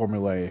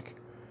formulaic,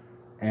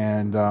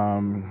 and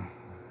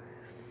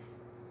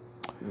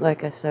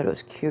like I said, it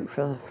was cute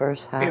for the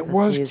first half. It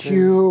was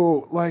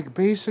cute. Like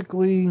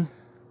basically,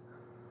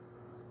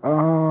 they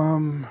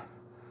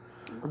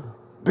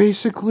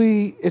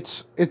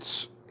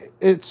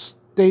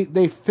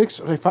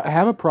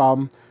have a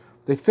problem,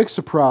 they fix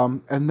the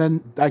problem, and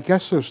then I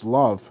guess there's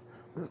love.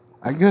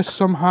 I guess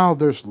somehow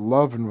there's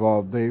love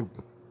involved. They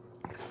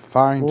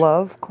find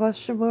love ?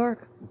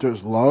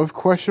 There's love ?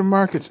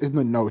 It's in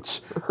the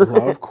notes.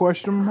 Love ?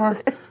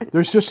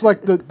 There's just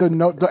like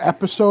the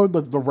episode,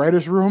 the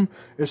writer's room.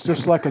 It's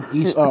just like like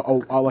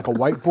a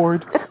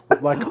whiteboard,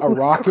 with like a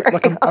rocket,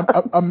 like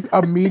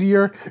a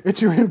meteor.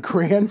 It's in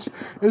crayons.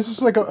 It's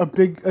just like a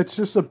big. It's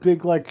just a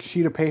big like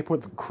sheet of paper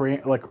with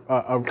crayon, like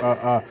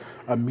a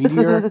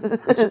meteor.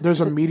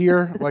 There's a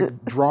meteor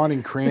like drawn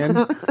in crayon,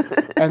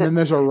 and then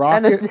there's a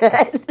rocket,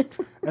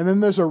 and then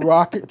there's a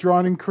rocket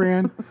drawn in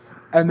crayon.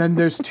 and then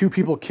there's two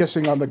people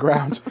kissing on the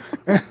ground,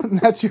 and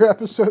that's your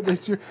episode.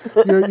 That's your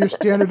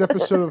standard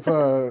episode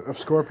of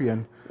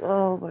Scorpion.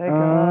 Oh my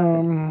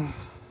god.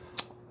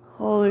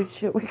 Holy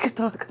shit, we could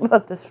talk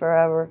about this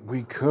forever.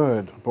 We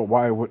could, but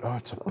why would? Oh,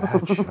 it's a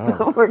bad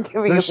show. We're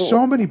giving There's it-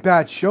 so many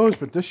bad shows,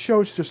 but this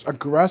show's just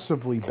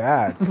aggressively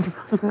bad.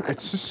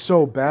 It's just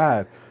so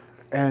bad,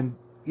 and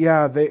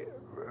yeah, they.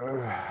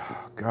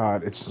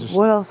 God, it's just.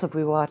 What else have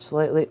we watched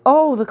lately?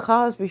 Oh, The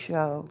Cosby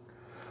Show.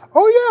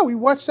 Oh yeah, we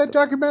watched that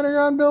documentary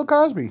on Bill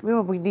Cosby.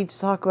 Well, we need to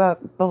talk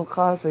about Bill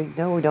Cosby.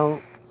 No, we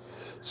don't.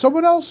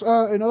 Someone else,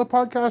 another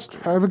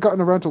podcast. I haven't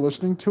gotten around to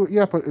listening to it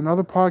yet, but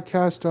another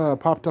podcast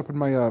popped up in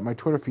my my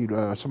Twitter feed.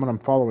 Someone I'm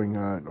following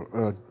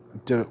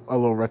did a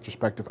little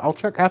retrospective.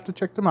 Have to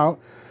check them out.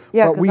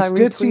 Yeah, but we 'cause I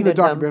did see the retweeted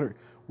them. documentary.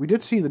 We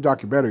did see the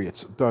documentary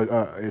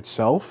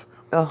itself.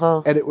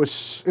 Uh-huh. And it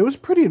was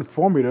pretty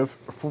informative.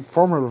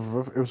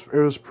 It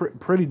was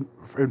pretty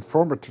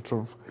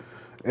informative.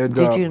 And,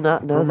 Did you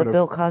not know that informative.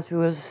 Bill Cosby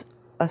was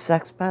a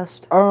sex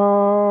pest? But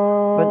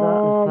not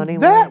in a funny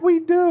that way? we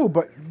do,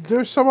 but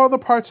there's some other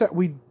parts that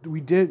we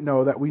didn't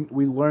know that we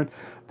learned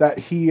that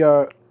he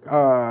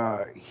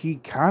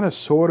kind of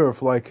sort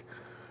of like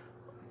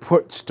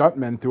put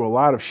stuntmen through a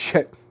lot of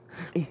shit.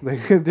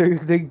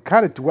 They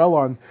kind of dwell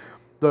on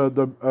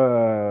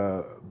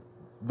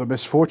the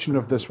misfortune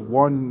of this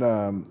one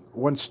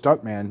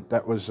stuntman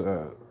that was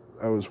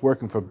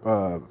working for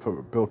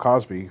Bill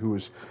Cosby, who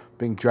was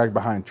being dragged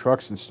behind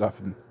trucks and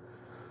stuff, and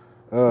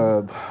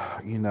and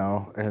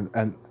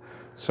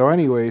so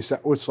anyways,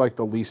 that was like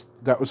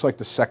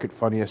the second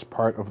funniest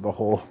part of the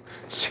whole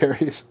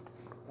series.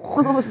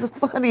 What was the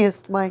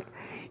funniest, Mike,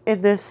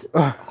 in this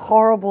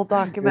horrible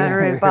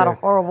documentary about a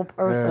horrible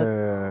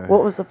person?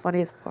 What was the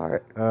funniest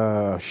part?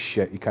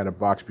 Shit, you kind of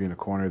boxed me in a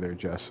corner there,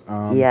 Jess.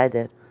 Yeah, I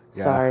did.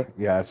 Yeah, Sorry.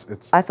 Yeah,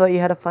 it's I thought you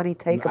had a funny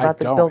take I about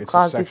the don't. Bill It's a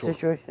Cosby sexual-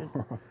 situation.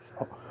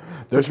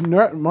 there's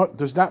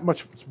not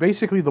much.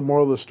 Basically, the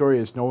moral of the story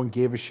is no one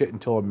gave a shit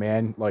until a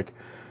man like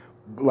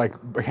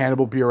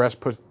Hannibal Buress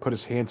put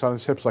his hands on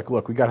his hips. Like,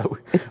 look, we gotta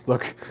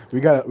look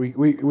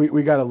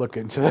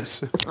into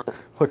this.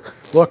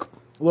 look.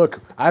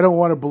 I don't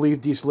want to believe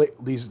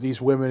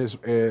these women is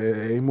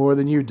any more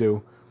than you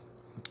do,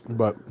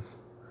 but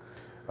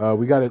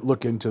we got to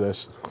look into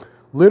this.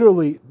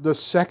 Literally, the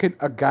second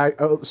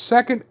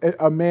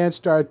a man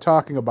started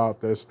talking about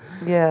this,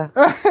 Yeah.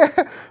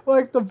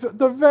 like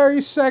the very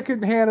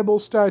second Hannibal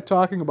started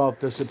talking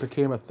about this, it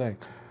became a thing.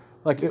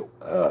 Like it.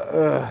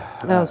 That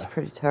was a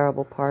pretty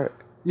terrible part.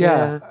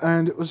 Yeah,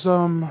 and it was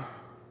the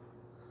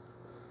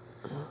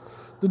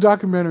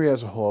documentary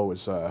as a whole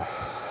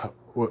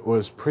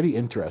was pretty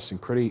interesting.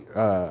 It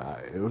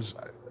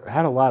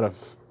had a lot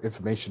of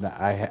information that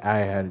I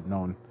hadn't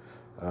known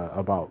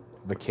about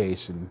the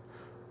case and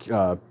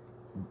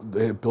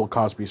Bill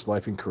Cosby's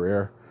life and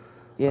career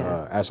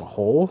Yeah. as a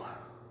whole,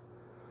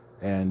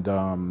 and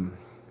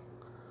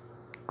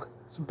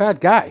it's a bad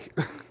guy.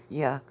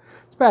 Yeah.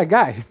 It's a bad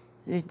guy.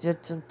 He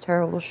did some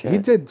terrible shit. He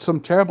did some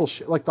terrible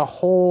shit. Like the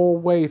whole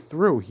way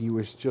through, he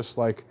was just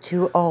like,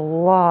 To a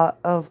lot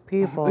of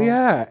people.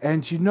 yeah.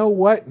 And you know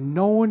what?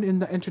 No one in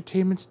the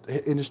entertainment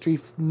industry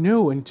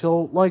knew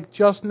until like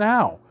just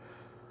now.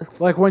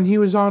 Like when he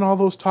was on all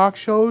those talk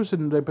shows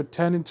and they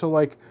pretended to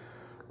like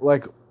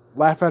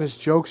laugh at his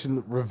jokes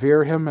and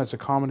revere him as a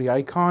comedy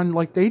icon.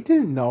 Like they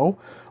didn't know.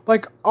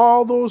 Like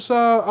all those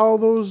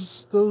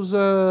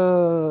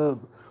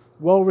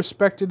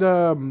well-respected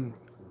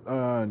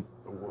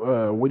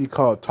what do you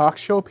call it, talk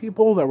show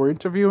people that were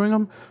interviewing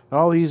him, and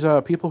all these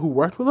people who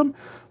worked with him,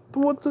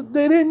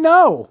 they didn't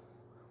know.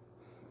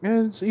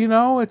 And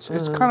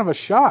it's kind of a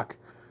shock.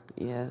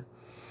 Yeah.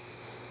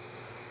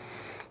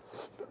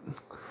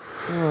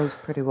 It was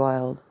pretty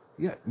wild.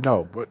 Yeah,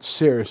 no, but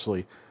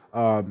seriously,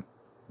 the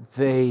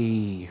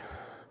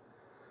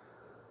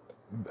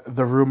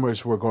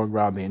rumors were going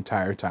around the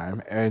entire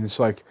time, and it's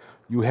like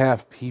you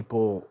have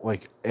people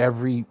like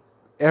every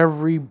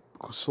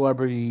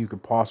celebrity you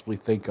could possibly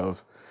think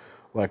of,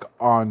 like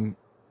on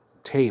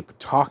tape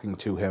talking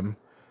to him,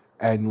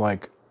 and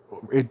like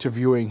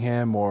interviewing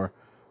him or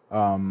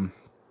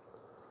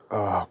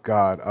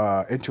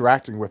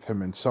interacting with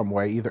him in some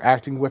way, either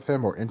acting with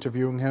him or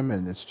interviewing him,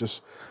 and it's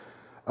just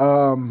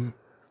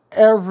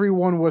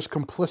everyone was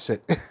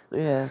complicit.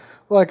 Yeah.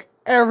 Like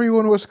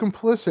everyone was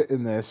complicit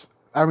in this.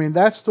 I mean,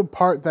 that's the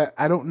part that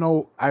I don't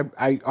know.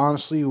 I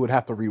honestly would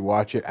have to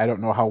rewatch it. I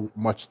don't know how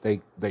much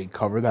they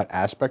cover that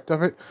aspect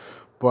of it,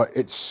 but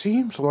it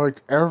seems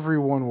like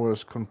everyone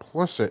was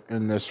complicit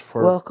in this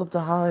for Welcome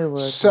to Hollywood.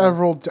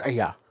 several.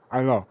 Yeah,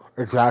 I know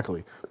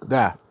exactly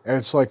that. And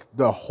it's like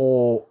the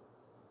whole.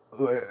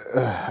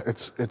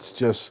 It's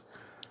just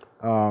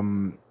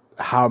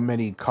how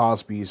many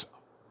Cosbys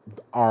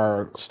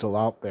are still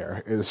out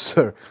there is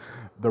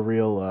the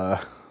real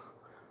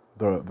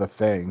the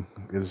thing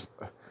is.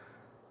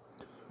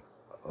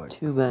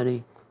 Too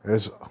many.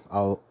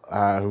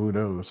 Who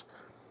knows?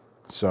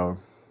 So,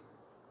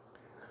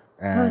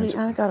 and Honey,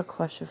 I got a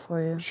question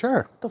for you.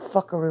 sure. What the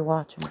fuck are we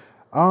watching?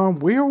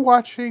 We are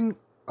watching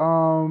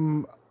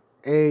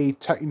a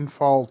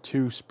Titanfall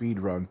 2 speed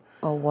run.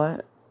 Oh,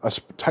 what?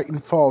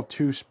 Titanfall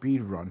 2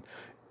 speed run.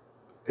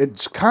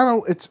 It's kind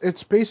of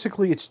it's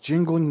basically it's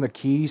jingling the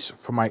keys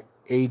for my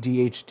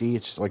ADHD.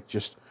 It's like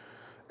just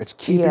it's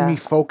keeping me Yeah.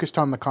 focused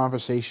on the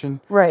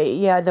conversation. Right,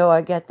 yeah, no,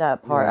 I get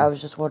that part. Yeah. I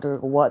was just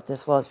wondering what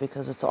this was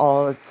because it's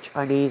all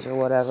Chinese or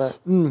whatever.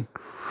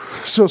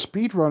 So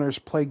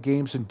speedrunners play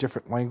games in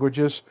different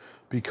languages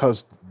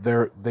because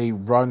they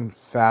run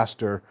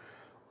faster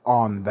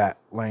on that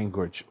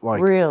language.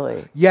 Like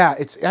Really? yeah,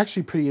 it's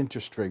actually pretty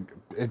interesting.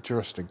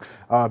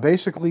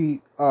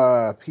 Basically,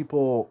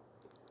 people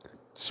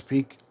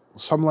speak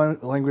some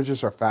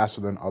languages are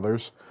faster than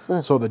others,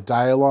 so the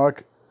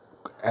dialogue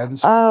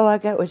ends. Oh, I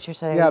get what you're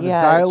saying. Yeah, the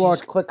It's dialogue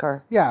just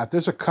quicker. Yeah, if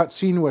there's a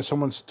cutscene where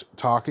someone's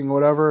talking or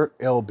whatever,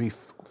 it'll be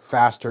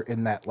faster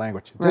in that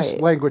language. This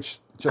Right.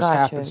 language just Gotcha,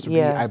 happens to be,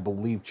 yeah. I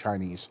believe,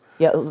 Chinese.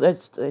 Yeah,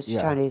 it's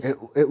Yeah, Chinese.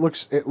 it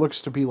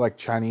looks to be like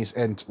Chinese,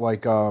 and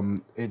like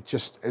and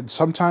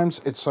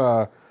sometimes it's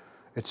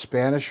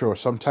Spanish, or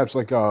sometimes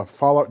like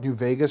Fallout New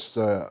Vegas,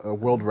 a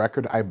world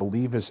record I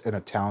believe is in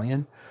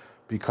Italian,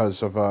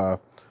 because of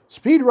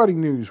speedrunning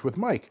news with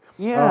Mike.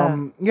 Yeah.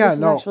 Yeah, This is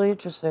no. actually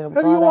interesting. I'm If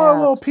glad you I want a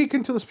little asked. peek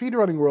into the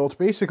speedrunning world,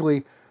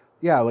 basically,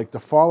 yeah, like the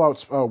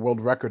Fallout's world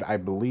record, I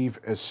believe,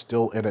 is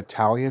still in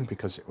Italian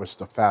because it was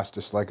the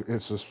fastest. Like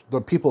it's just,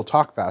 the people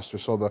talk faster,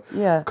 so the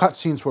Yeah.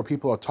 cutscenes where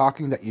people are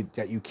talking that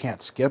you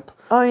can't skip.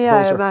 Oh, yeah,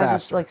 I those are imagine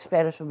faster. it's like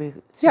Spanish would be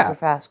super Yeah.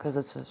 fast because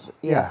it's a,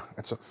 Yeah,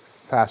 it's a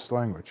fast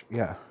language.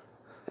 Yeah.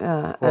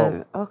 Yeah,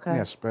 Well, okay.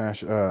 yeah,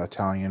 Spanish,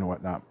 Italian,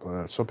 whatnot.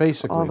 So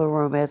basically, All the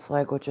romance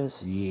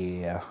languages.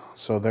 yeah.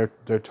 So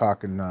they're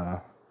talking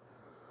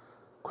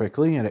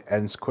quickly, and it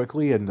ends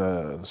quickly, and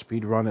the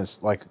speed run is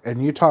like,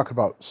 and you talk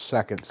about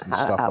seconds and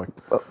stuff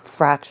like.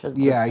 Fractions. of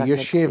Yeah, you're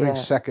seconds, shaving yeah.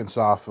 seconds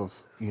off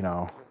of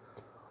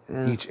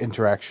each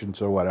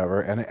interactions or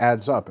whatever, and it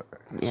adds up.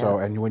 So,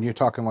 Yeah. and when you're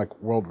talking like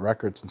world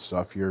records and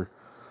stuff, you're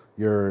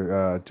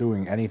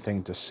doing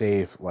anything to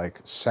save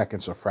like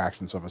seconds or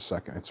fractions of a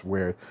second. It's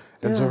weird.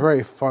 It's a Yeah.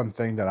 very fun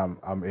thing that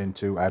I'm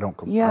into. I don't.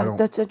 I Yeah, don't,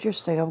 that's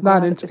interesting. I'm not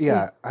glad into. see-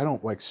 Yeah, I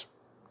don't like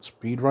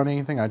speed run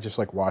anything. I just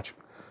like watch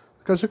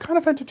because they're kind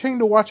of entertaining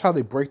to watch how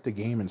they break the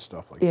game and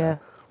stuff like Yeah. that.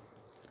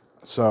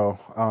 So,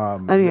 I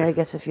mean, I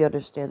guess if you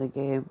understand the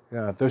game.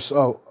 yeah, there's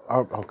oh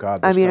god.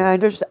 I there's mean,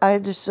 kind I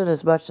understood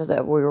as much as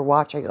that we were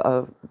watching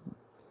a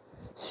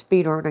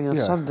speed running of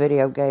Yeah. some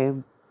video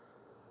game,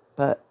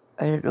 but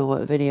I didn't know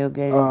what video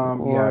game.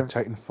 yeah,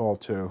 Titanfall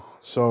 2.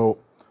 So,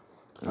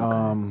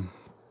 And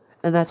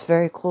that's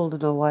very cool to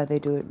know why they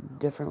do it in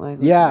different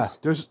languages. yeah,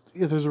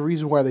 there's a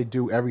reason why they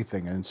do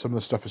everything, and some of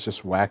the stuff is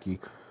just wacky,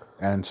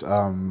 and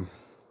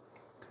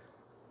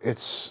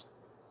it's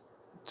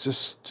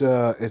just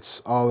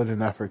it's all in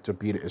an effort to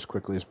beat it as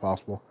quickly as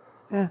possible.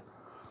 Yeah.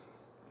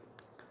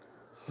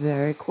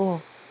 Very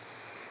cool.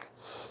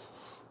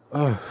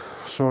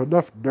 So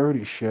enough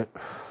dirty shit.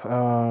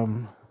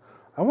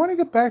 I want to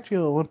get back to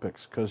the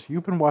Olympics because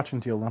you've been watching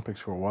the Olympics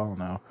for a while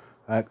now.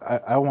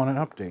 I want an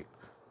update.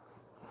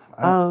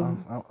 I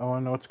want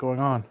to know what's going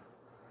on.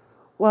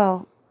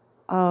 Well,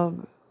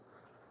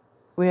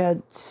 we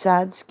had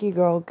Sad Ski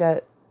Girl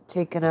get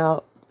taken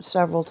out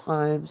several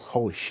times.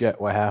 Holy shit!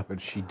 What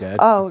happened? She dead?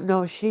 Oh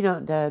no, she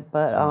not dead,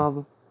 but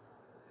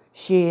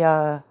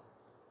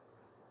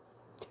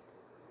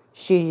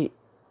she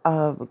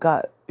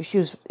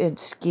was in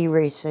ski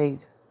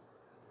racing.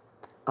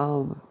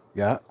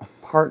 Yeah.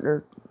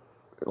 Partner,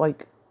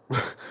 like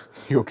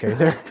You okay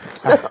there?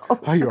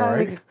 Are you all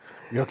right?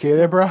 You okay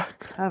there, bro?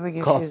 having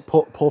issues.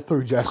 Pull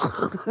through,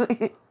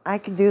 Jessica. I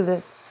can do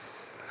this.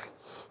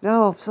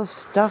 No, I'm so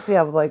stuffy.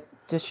 I'm like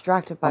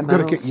distracted by I'm my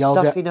gonna own get yelled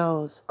at. stuffy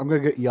nose. I'm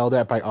gonna get yelled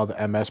at by all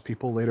the MS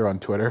people later on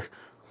Twitter.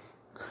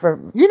 For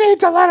You need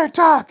to let her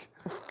talk.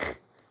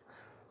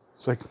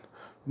 It's like,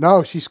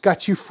 no, she's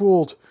got you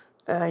fooled.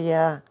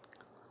 yeah,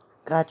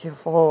 got you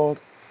fooled.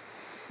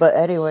 But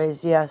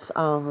anyways, yes.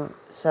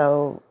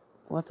 So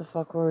what the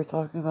fuck were we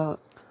talking about?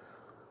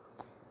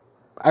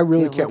 I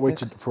really The can't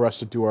wait Olympics. for us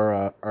to do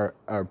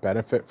our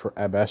benefit for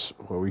MS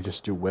where we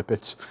just do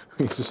whippets.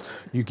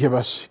 You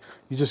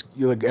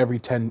like every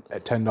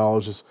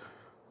 $10 is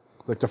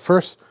like the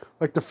first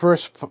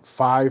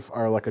five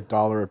are like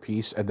 $1 a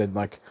piece, and then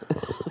like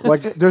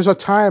there's a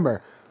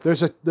timer.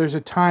 There's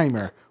a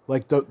timer.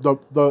 Like the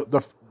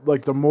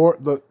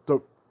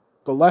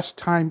less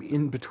time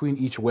in between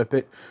each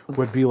whippet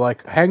would be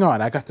like, hang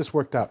on, I got this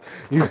worked out.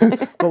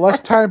 The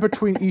less time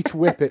between each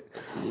whippet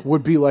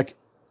would be like,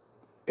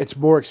 it's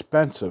more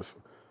expensive.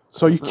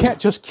 So you can't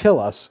just kill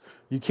us.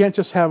 You can't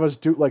just have us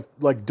do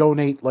like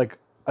donate like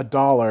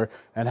 $1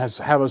 and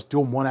have us do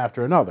them one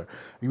after another.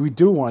 We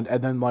do one,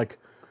 and then like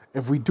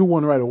if we do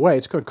one right away,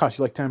 it's gonna cost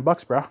you like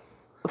 $10, bro.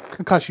 It's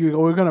gonna cost you.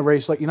 We're gonna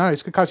raise like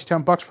it's gonna cost you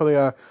 $10 for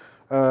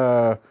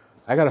the.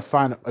 I gotta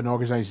find an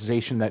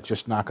organization that's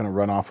just not gonna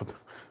run off with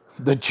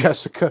the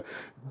Jessica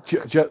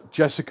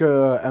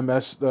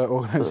MS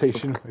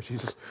organization. Where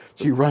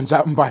she runs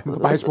out and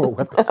buys more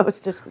weapons. I was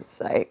just gonna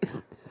say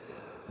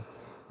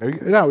No,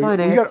 we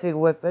gotta financing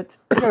whippet.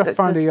 we gotta at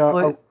find this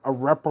point. a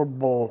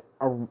reputable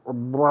a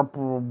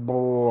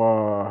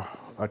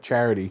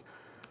charity.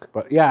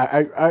 But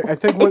yeah, I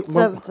think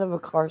seven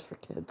cars for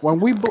kids. when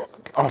we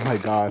oh my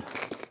god,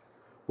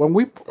 when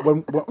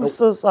I'm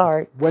so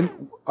sorry.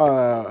 when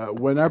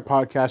our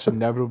podcast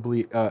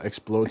inevitably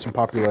explodes in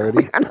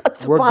popularity, We're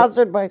not we're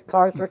sponsored by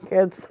Cars for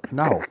Kids.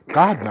 no,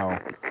 God no,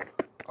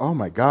 oh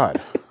my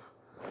god.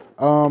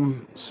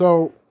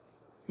 So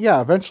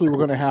yeah, eventually we're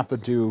gonna have to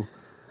do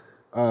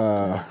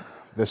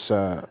this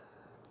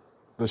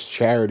this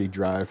charity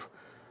drive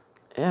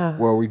Yeah.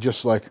 where we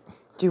just like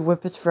Do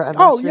whippets for MS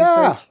oh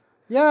yeah. research.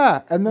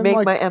 Yeah, and then Make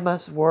like my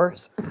MS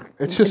worse.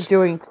 it's just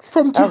doing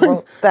from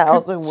several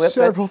thousand whippets.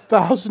 several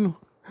thousand.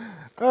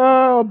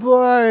 Oh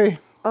boy!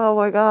 Oh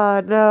my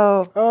god,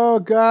 no. Oh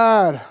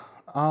god!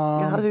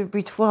 You have to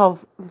be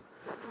 12.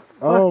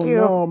 Oh you.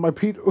 no, my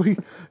Pete!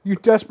 You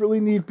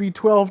desperately need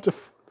B12 to.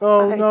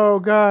 Oh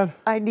no, God!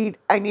 I need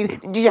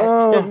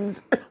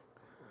injections.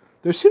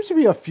 There seems to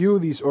be a few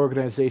of these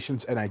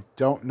organizations, and I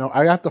don't know.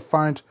 I have to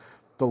find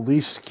the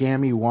least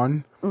scammy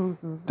one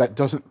that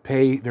doesn't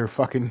pay their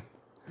fucking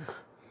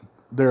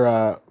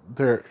their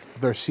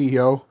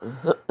CEO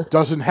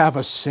doesn't have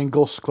a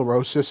single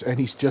sclerosis, and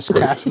he's just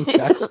cashing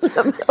checks.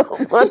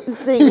 One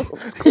single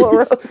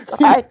sclerosis.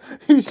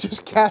 He's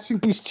just cashing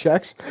these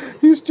checks.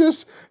 He's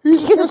just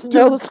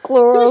no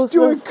sclerosis.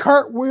 He's doing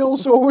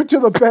cartwheels over to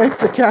the bank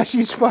to cash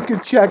these fucking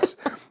checks.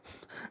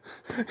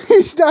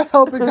 He's not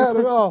helping out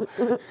at all.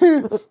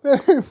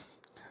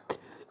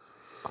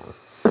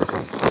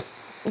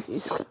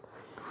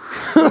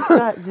 He's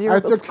got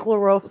zero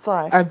sclerosis.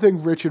 I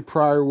think Richard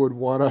Pryor would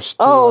want us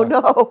to. Oh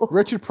no!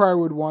 Richard Pryor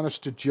would want us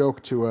to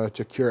joke to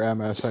cure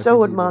MS. So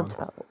would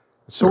Montel.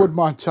 So would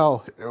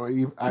Montel.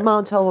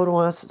 Montel would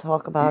want us to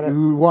talk about it.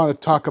 We would want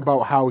to talk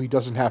about how he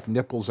doesn't have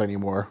nipples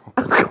anymore.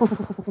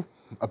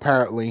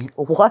 Apparently.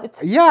 What?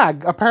 Yeah,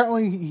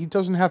 apparently he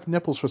doesn't have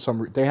nipples for some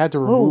reason. They had to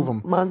remove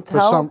him. Montel? For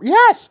some.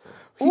 Yes.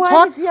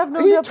 Why does he have no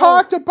nipples? He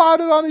talked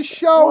about it on his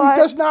show. What?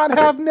 He does not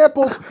have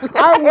nipples.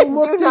 I will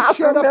look this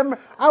shit up.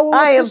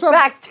 I am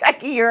fact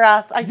checking your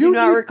ass. I do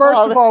not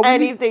recall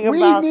anything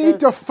about this. We need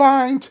to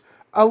find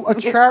a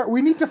chart.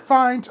 We need to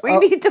find. We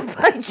need to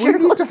find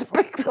shirtless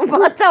pics of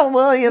Montel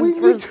Williams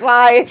for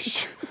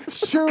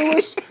science.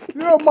 Shirtless,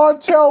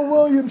 Montel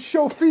Williams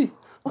show feet.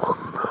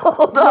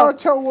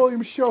 Montel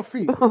Williams show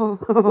feet.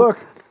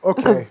 Look,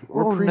 okay,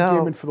 we're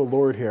pre-gaming for the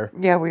Lord here.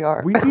 Yeah, we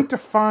are. We need to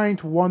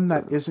find one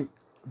that is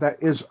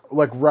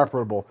like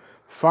reputable.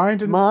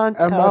 Find an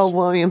Montel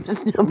Williams.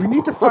 We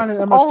need to find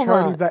an MS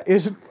charity that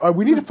isn't.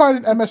 We need to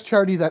find an MS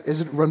charity that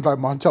isn't run by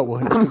Montel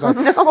Williams.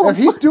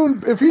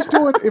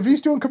 If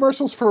he's doing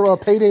commercials for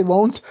payday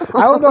loans,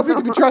 I don't know if he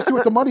can be trusted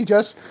with the money.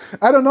 Jess,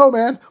 I don't know,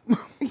 man.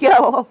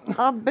 Yo,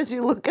 I'm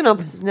busy looking up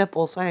his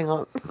nipples. Hang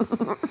on.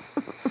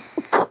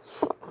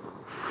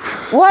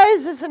 Why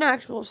is this an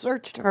actual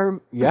search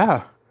term?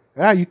 Yeah.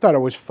 You thought I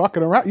was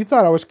fucking around. You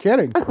thought I was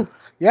kidding.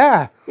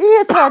 Yeah. He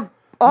had.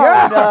 Oh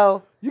yeah.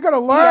 no. You gotta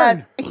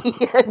learn.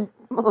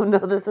 Oh no,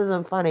 this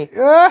isn't funny.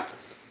 Yeah.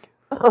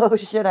 Oh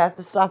shit, I have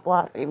to stop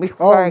laughing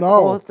before I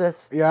quote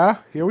this. Yeah,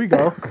 here we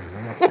go.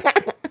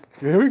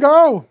 Here we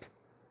go.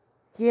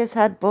 He has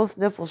had both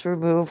nipples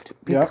removed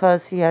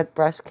because he had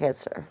breast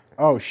cancer.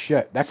 Oh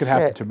shit, that could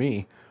happen to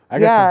me. I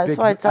got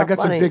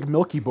some big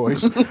Milky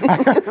Boys.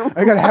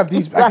 I gotta have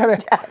these. I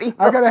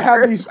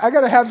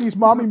gotta have these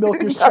mommy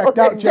milkers checked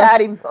out.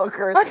 Daddy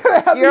milkers.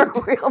 You're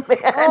a real man.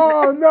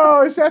 Oh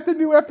no! Is that the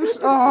new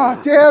episode? Oh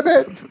damn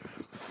it!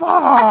 Fuck!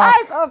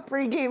 I thought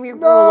pre-gaming for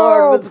the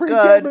Lord was good.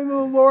 Pre-gaming for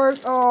the Lord.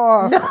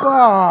 Oh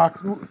fuck!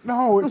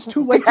 No, it's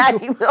too late.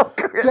 Daddy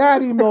milkers.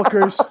 Daddy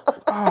milkers.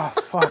 Oh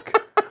fuck!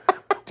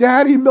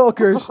 Daddy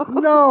milkers.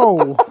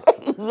 No.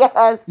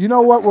 Yes. You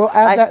know what? We'll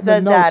add that in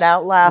the notes. I said that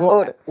out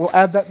loud. We'll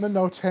add that in the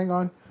notes. Hang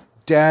on.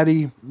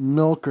 Daddy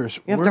milkers.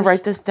 You have to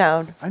write this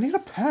down. I need a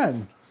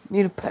pen.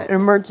 Need a pen. An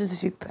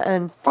emergency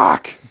pen.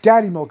 Fuck.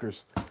 Daddy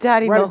milkers.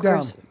 Daddy write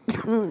milkers.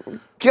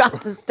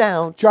 Jot this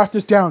down. Jot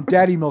this down.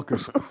 Daddy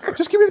milkers.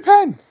 Just give me the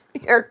pen.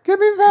 Here. Give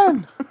me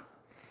the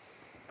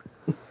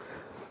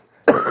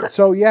pen.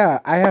 So yeah,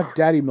 I have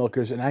daddy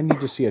milkers, and I need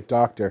to see a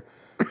doctor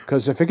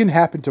because if it can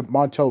happen to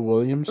Montel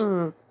Williams.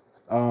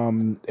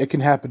 It can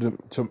happen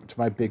to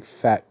my big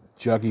fat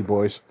juggy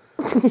boys.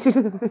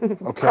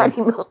 Okay.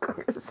 Daddy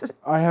milkers.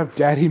 I have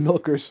daddy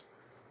milkers.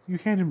 You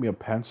handed me a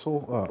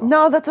pencil.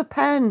 No, that's a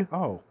pen.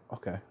 Oh,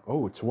 okay.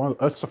 Oh, it's one.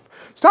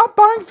 Stop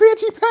buying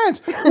fancy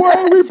pens. Why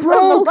are we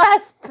broke? The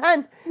last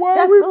pen. Why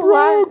are we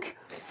broke?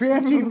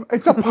 Fancy.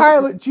 It's a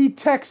Pilot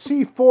G-Tech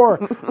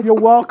C4. You're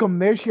welcome.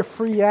 There's your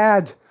free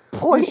ad.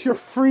 There's your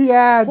free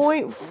ad.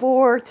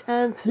 0.4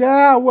 tenths.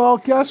 Yeah. Well,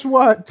 guess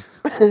what?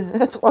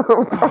 That's why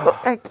we're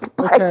broke. I keep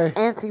buying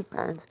fancy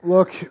pens.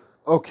 Look.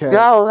 Okay.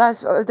 No,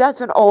 that's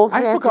an old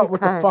fancy I forgot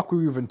what the fuck we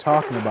were even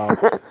talking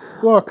about.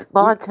 Look.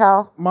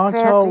 Montel,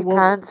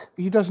 well,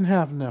 he doesn't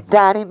have nipples.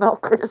 Daddy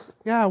milkers.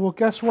 Yeah, well,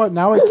 guess what?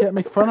 Now I can't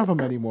make fun of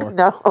him anymore.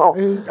 No.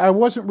 I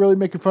wasn't really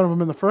making fun of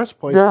him in the first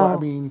place, no. but I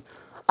mean...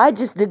 I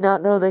just did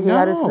not know that he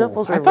had his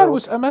nipples removed. I thought it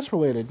was MS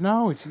related.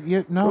 No,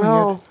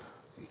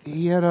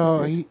 he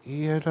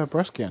had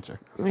breast cancer.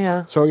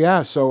 Yeah.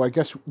 So I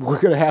guess we're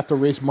gonna have to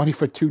raise money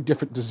for 2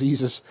 different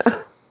diseases.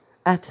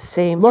 At the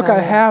same Look, time.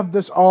 I have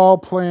this all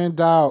planned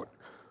out.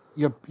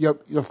 Like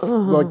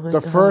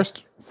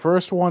the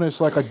first one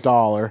is like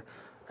 $1,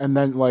 and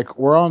then like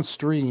we're on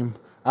stream.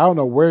 I don't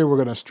know where we're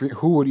gonna stream.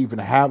 Who would even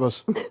have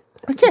us?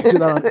 You can't do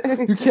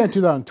that. You can't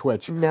do that on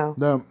Twitch. No.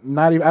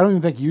 Not even. I don't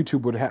even think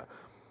YouTube would have.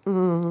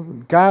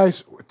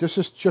 Guys, this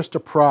is just a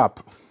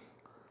prop.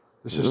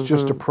 This is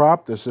just a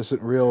prop. This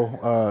isn't real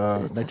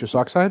nitrous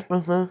oxide.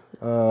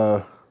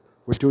 We're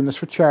doing this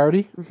for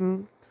charity. It's a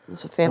And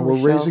family we're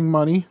show. raising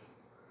money.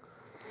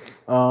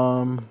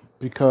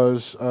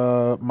 Because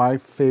my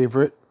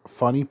favorite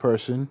funny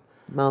person.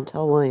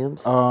 Montel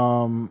Williams.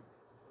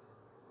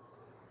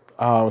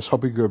 I was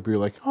hoping you would be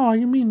like, "Oh,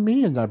 you mean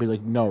me?" And I'd be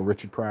like, "No,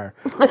 Richard Pryor."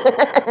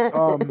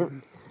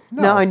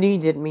 no, I knew you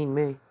didn't mean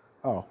me.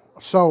 Oh,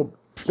 so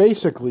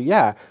basically,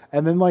 yeah.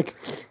 And then, like,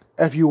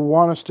 if you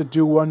want us to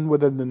do one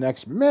within the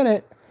next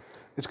minute,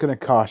 it's going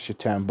to cost you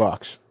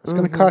 $10. It's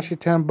going to cost you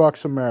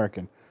 $10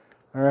 American.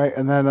 All right,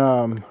 and then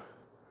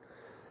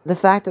The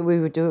fact that we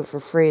would do it for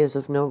free is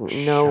of no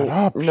shut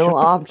up,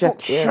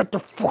 object here. Shut the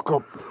fuck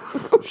up.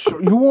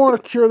 You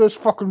want to cure this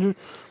fucking,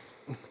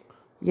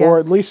 Yes. or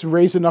at least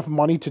raise enough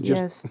money to just.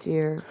 Yes,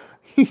 dear.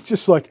 He's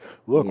just like,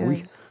 look,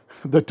 Yes.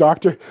 the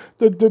doctor,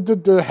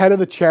 the head of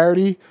the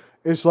charity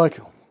is like,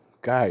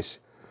 guys,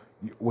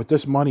 with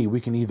this money, we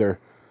can either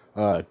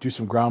do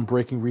some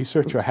groundbreaking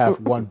research or have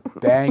one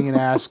banging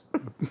ass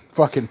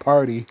fucking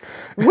party.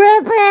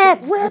 Whip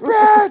it! Whip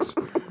it!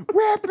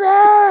 Whip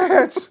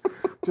it!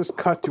 Just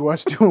cut to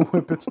us doing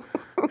whippets.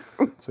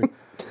 It's like,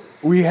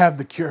 we have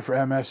the cure for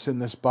MS in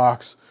this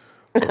box.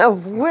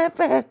 Whip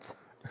it!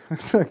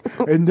 It's like,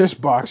 in this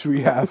box,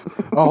 we have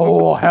a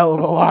whole hell of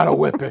a lot of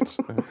whippets.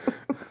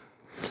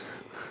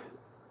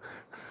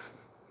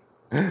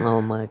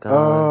 Oh my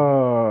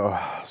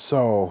god.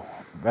 So,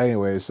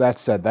 anyways, that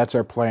said, that's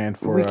our plan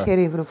for. We can't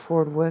even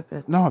afford whip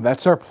it. No,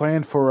 that's our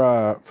plan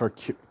for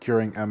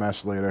curing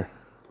MS later.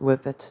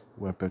 Whip it.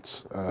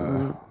 Whippets.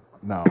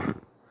 No.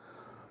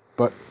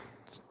 But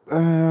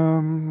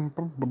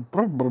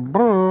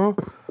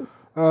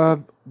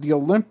the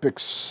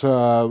Olympics.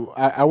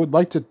 I would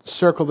like to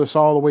circle this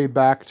all the way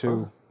back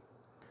to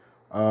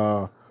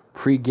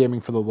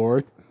pre-gaming for the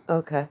Lord.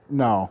 Okay.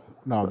 No,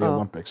 the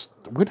Olympics.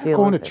 We're not The going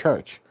Olympics. to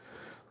church.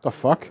 The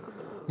fuck?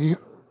 Hey,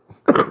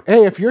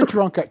 if you're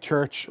drunk at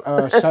church,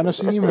 send us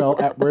an email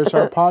at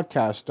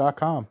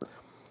where'souropodcast.com.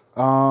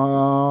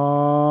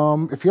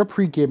 If you're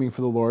pre-gaming for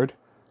the Lord,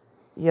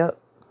 Yep.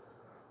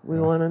 We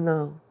want to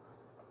know.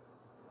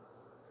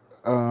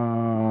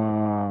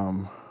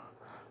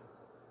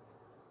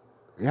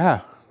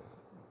 yeah,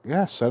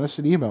 send us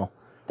an email.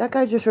 That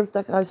guy just ripped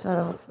that guy's head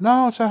off.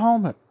 No, it's a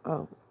helmet.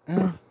 Oh.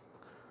 Yeah,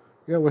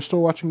 we're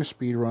still watching a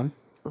speed run.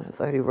 I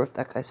thought he ripped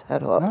that guy's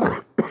head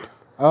off.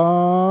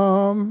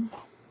 No.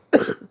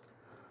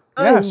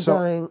 Yeah, I'm so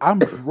dying. I'm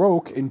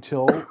broke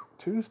until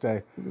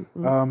Tuesday.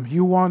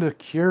 You want to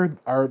cure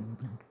our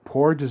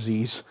poor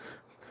disease?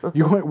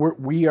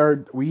 We are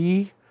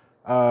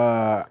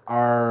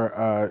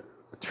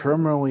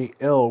terminally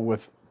ill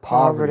with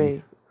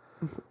poverty.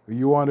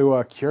 You want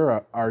to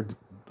cure our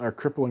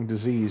crippling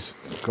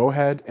disease? Go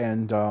ahead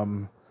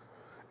and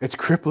it's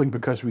crippling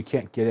because we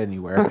can't get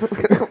anywhere.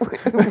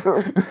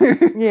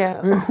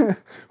 Yeah.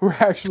 we're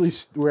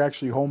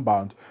actually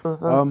homebound.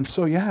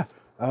 So yeah.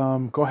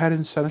 Go ahead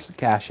and send us a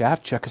Cash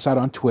App. Check us out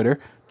on Twitter.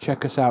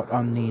 Check us out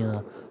on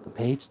the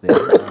page there.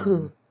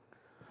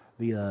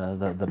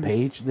 The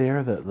page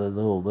there.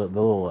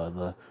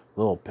 The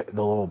little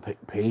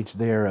page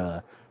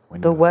there.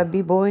 When The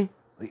Webby boy?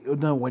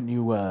 No, when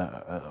you we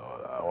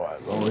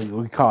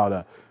call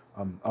it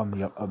on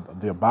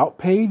the about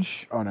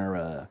page on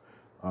our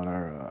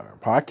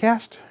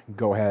podcast.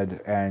 Go ahead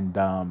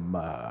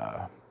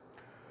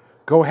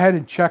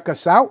and check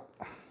us out.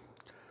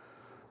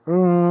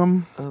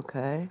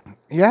 Okay.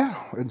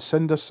 Yeah, and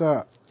send us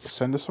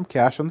some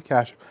cash on the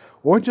Cash,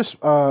 or just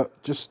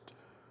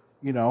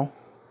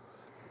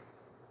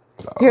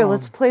Here,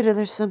 let's play to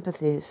their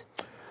sympathies.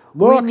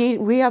 Look.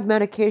 We have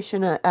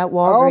medication at Oh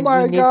Walgreens.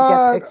 my We need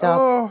God! to get picked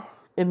up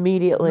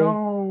immediately.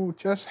 No,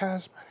 Jess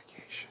has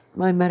medication.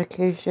 My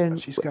medication.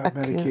 She's got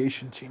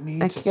medication. She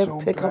needs I it can't so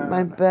pick up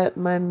my bad.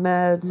 my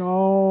meds.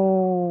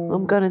 No.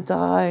 I'm gonna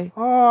die.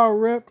 Oh,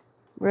 rip.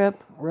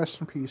 Rip. Rest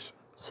in peace.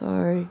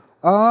 Sorry.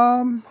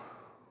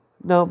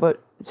 No,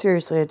 but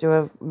seriously, I do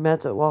have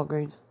meds at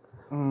Walgreens.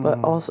 But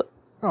also,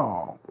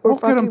 Oh, We're we'll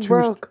get them fucking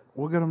Tuesday. broke.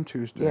 We'll get them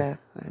Tuesday. yeah,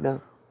 I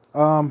know.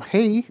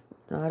 Hey,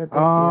 Not a big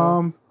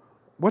deal.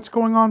 what's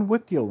going on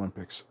with the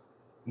Olympics?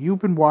 You've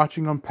been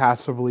watching them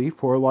passively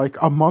for like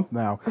a month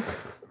now.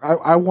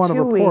 I want a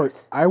 2 report.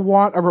 weeks. I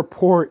want a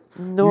report.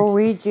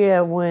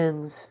 Norwegia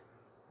wins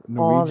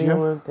all the Norwegia?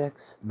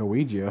 Olympics.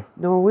 Norwegia?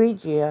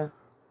 Norwegia.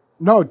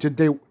 No,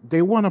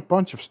 they won a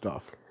bunch of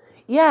stuff.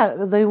 Yeah,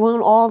 they won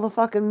all the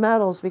fucking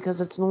medals because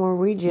it's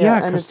Norwegia. Yeah,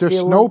 and because it's they're the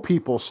snow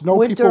people. Snow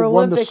Winter people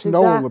won the Olympics,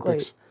 Snow exactly.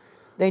 Olympics.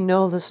 They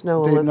know the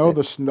Snow They Olympics. know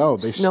the snow.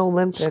 They Snow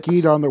Olympics.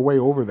 skied on their way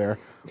over there.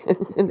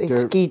 And they They're-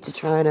 ski to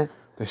China.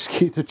 They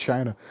ski to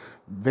China.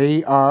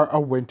 They are a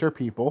winter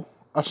people,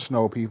 a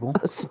snow people,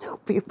 Snow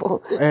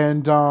people.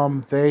 and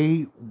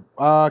they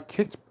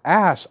kicked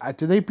ass.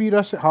 Did they beat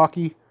us at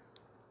hockey?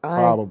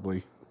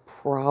 Probably.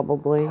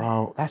 Probably.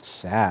 That's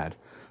sad.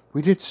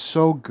 We did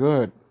so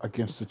good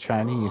against the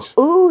Chinese.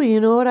 Ooh, you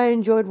know what I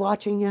enjoyed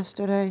watching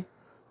yesterday?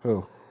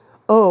 Who?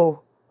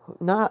 Oh,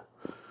 not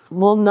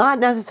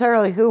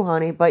necessarily who,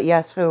 honey, but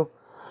yes, who.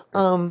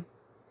 What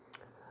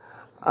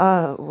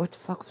the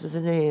fuck was the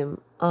name?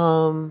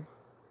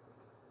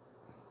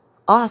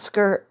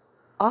 Oscar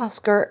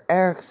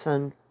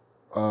Eriksson.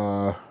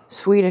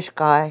 Swedish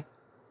guy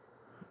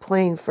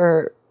playing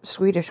for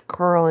Swedish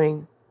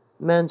curling,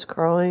 men's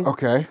curling.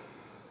 Okay.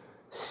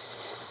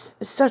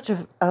 It's such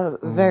a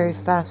very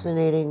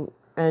fascinating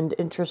and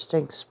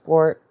interesting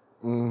sport.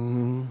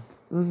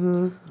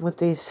 With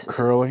these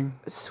Curling.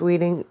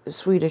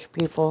 Swedish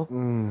people.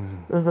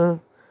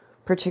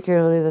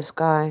 Particularly this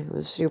guy who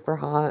was super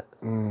hot.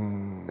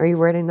 Are you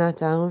writing that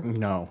down?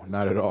 No,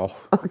 not at all.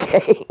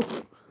 Okay.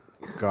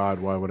 God,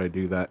 why would I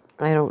do that?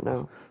 I don't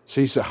know.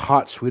 So he's a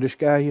hot Swedish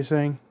guy, you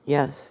saying?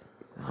 Yes.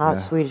 Hot Yeah.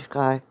 Swedish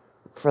guy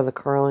for the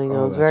curling. I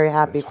Oh, was very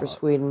happy that's for hot.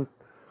 Sweden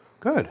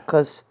Good.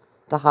 because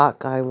the hot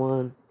guy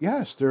won.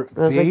 Yes, I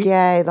was like,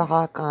 yay, the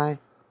hot guy.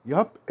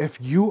 Yep. If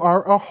you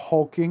are a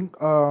hulking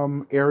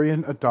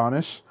Aryan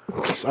Adonis,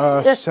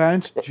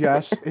 send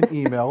Jess an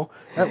email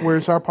at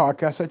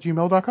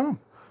where'sourpodcast@gmail.com.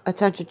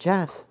 Attention,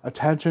 Jess.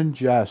 Attention,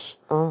 Jess.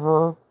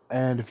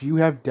 And if you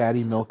have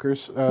daddy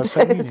milkers,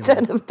 send me an email.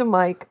 Send him to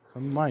Mike.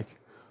 Mike.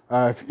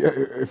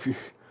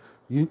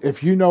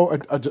 If you know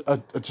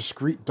a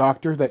discreet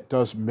doctor that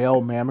does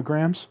male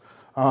mammograms,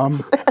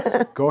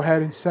 go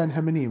ahead and send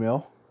him an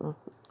email.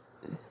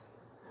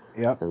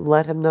 Yep. And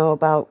let him know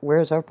about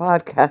Where's Our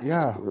Podcast.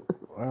 Yeah.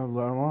 Well,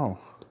 let him know.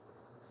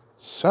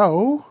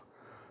 So,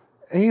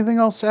 anything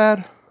else to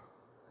add?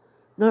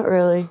 Not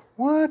really.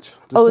 What?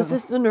 Is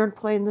this the nerd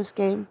playing this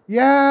game?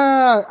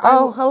 Yeah.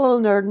 Oh, hello,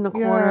 nerd in the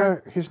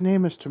corner. Yeah. His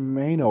name is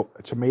Tomato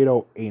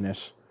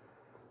Anus,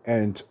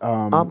 and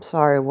I'm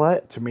sorry,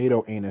 what?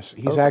 Tomato Anus.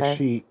 He's Okay.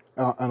 actually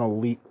an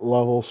elite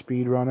level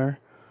speedrunner.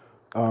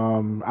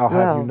 I'll have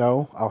Well, you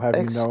know.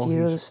 He's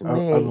Excuse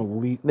me, an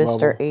elite Mr.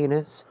 level.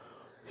 Anus.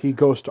 He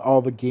goes to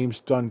all the games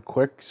done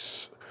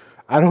quicks.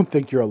 I don't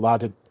think you're allowed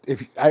to.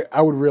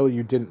 I would really,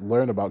 you didn't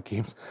learn about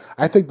games.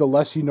 I think the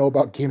less you know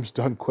about games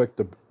done quick,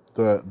 the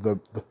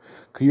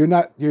you're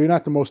not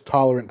the most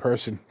tolerant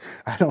person.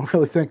 I don't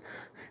really think.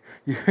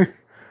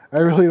 I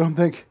really don't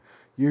think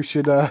you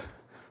should.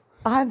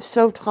 I'm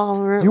so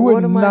tolerant. You would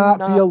What am I not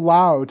be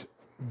allowed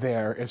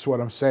there. Is what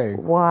I'm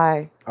saying.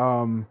 Why?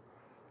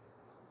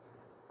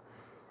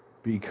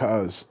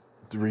 Because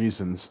the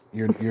reasons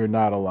you're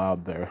not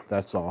allowed there.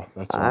 That's all.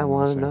 That's all I I'm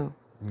want to gonna know.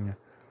 say. Yeah.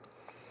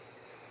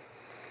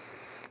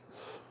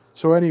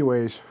 So,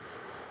 anyways,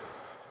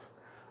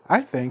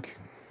 I think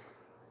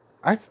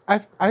I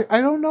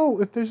don't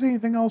know if there's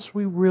anything else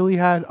we really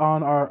had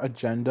on our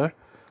agenda.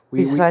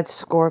 Besides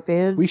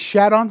Scorpion? We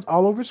shat on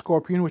all over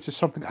Scorpion, which is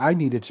something I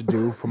needed to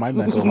do for my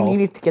mental You health.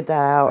 need to get that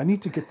out. I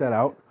need to get that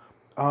out.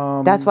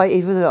 That's why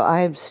even though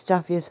I am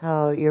stuffy as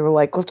hell, you were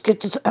like, let's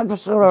get this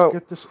episode out.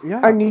 Get this. Yeah,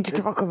 I need to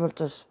talk about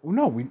this.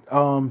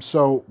 No,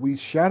 so we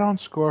shat on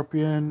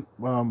Scorpion.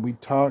 We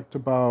talked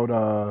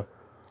about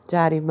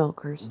Daddy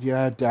Milkers.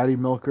 Daddy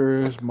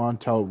Milkers,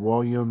 Montel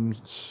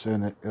Williams,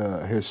 and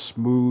his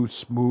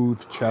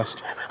smooth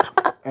chest,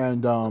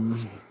 and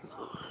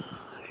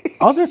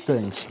other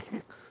things.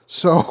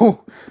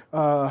 So,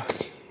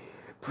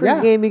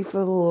 Pre-gaming for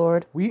the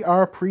Lord. we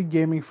are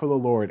pre-gaming for the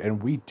Lord,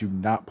 and we do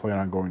not plan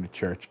on going to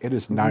church. It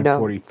is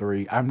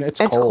 9:43.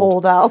 It's It's cold.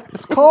 cold out.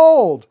 It's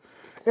cold.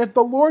 If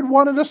the Lord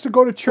wanted us to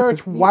go to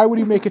church, why would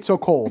He make it so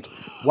cold?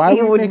 Why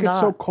He would would He make not. it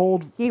so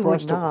cold He for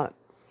us would to? not.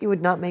 He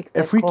would not make that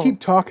If we cold. keep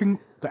talking,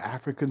 the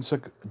Africans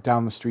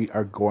down the street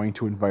are going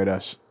to invite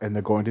us, and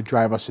they're going to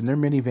drive us in their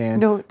minivan.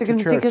 No, they're going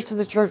to to take church. us to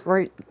the church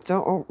right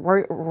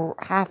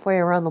halfway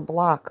around the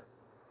block.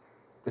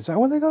 Is that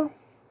where they go?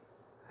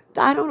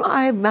 I don't know.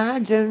 I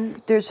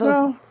imagine there's a...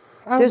 No,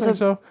 I don't there's think a-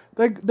 so.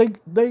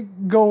 They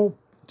go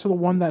to the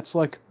one that's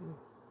like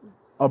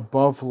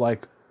above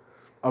like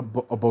a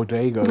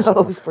bodega. Or No,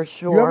 something. for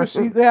sure. You ever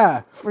see?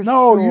 Yeah. For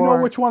no, you know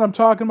sure. which one I'm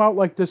talking about.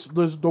 Like this,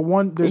 there's the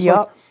one. There's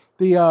Yup.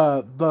 like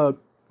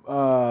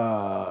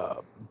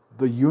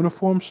the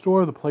uniform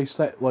store, the place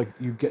that like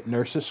you get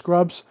nurses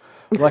scrubs,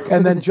 like,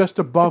 and then just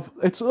above,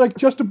 it's like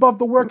just above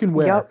the working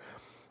wear. Yup.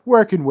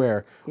 Working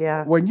wear.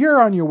 Yeah. When you're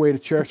on your way to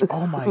church,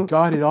 oh my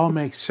God, it all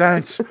makes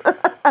sense.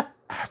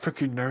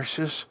 African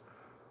nurses,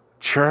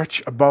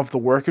 church above the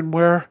working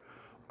wear.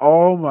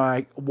 Oh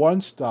my,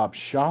 one-stop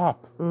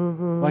shop.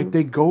 Mm-hmm. Like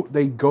they go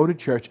to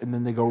church and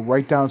then they go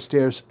right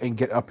downstairs and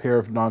get a pair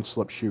of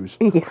non-slip shoes.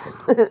 And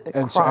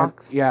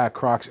Crocs.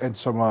 Crocs and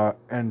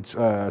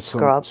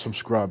Scrubs. some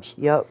scrubs.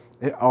 Yep.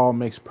 It all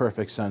makes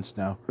perfect sense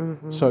now.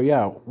 Mm-hmm. So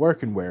yeah,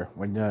 working wear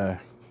when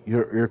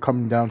you're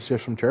coming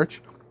downstairs from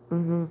church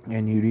and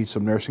you need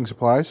some nursing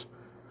supplies.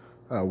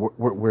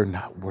 we're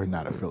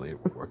not affiliated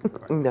with Working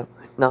Guard. No,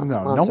 not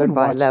No, no sponsored one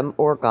by wants- them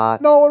or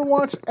God. No one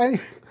wants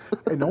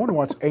no one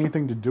wants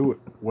anything to do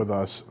with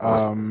us.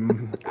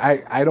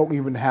 I don't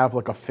even have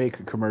like a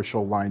fake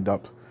commercial lined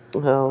up.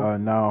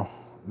 No,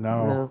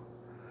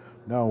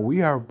 No,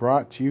 we are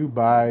brought to you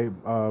by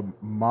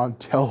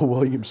Montel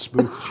Williams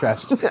Smooth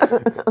Chest.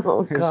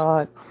 oh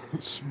God,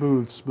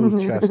 Smooth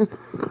chest.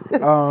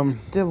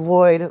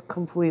 devoid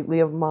completely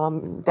of mom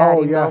and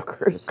daddy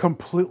milkers.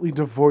 Completely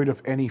devoid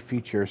of any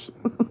features.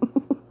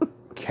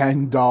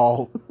 Ken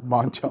doll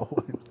Montel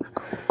Williams.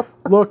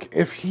 Look,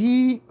 if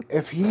he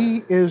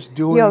is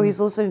doing Yo, he's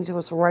listening to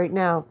us right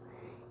now.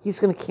 He's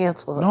gonna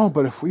cancel us. No,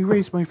 but if we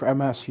raise money for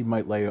MS, he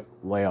might lay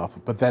off.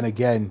 But then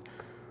again,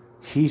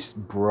 he's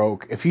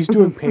broke. If he's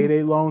doing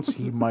payday loans,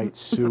 he might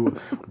sue.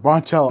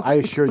 Montel, I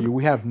assure you,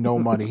 we have no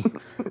money,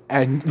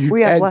 and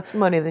We have less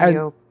money than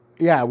you.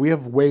 Yeah, we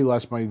have way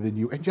less money than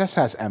you, and Jess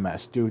has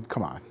MS, dude.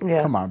 Come on,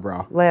 Yeah. come on,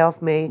 bro. Lay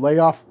off me. Lay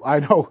off. I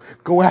know.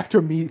 Go after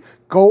me.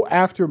 Go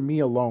after me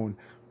alone.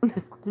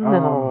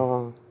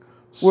 No,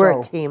 we're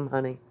a So, team,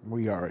 honey.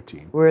 We are a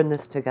team. We're in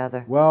this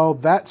together. Well,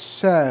 that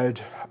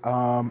said,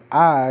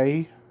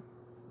 I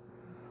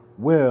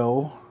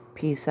will.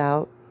 Peace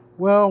out.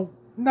 Well,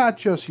 not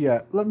just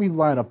yet. Let me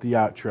line up the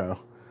outro.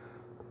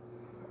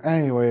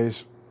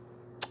 Anyways,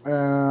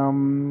 oh,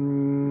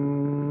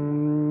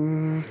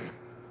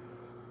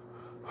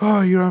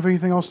 you don't have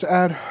anything else to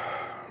add?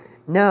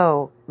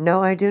 No,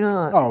 I do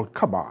not. Oh,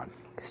 come on.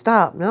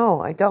 Stop.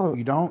 No, I don't.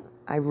 You don't?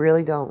 I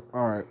really don't.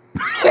 All right.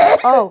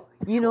 Oh,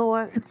 you know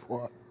what?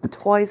 What?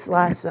 Twice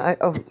last night.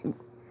 Oh,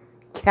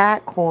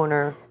 cat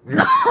corner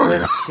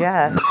with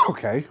Jeff.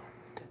 Okay.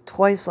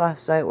 Twice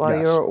last night while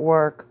Yes. you were at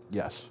work.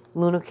 Yes.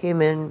 Luna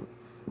came in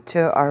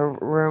to our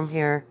room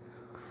here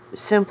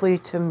simply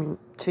to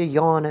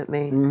yawn at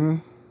me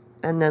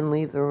and then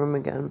leave the room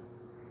again.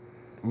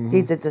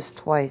 He did this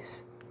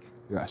twice.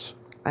 Yes.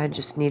 I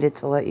just needed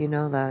to let you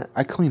know that.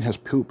 I clean his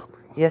poop.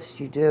 Yes,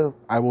 you do.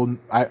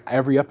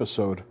 Every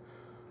episode,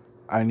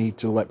 I need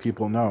to let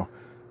people know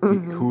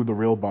who the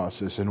real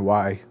boss is and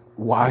why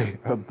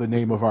the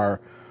name of our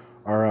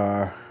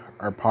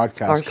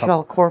podcast. Our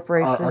shell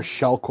corporation. Our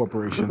shell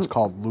corporation is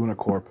called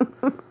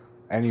Lunacorp.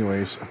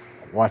 Anyways,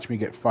 watch me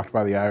get fucked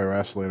by the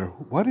IRS later.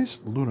 What is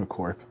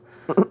Lunacorp?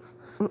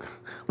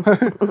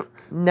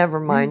 Never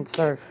mind,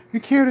 sir. You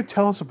care to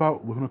tell us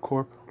about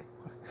Lunacorp?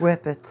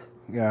 Whip it.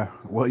 Yeah.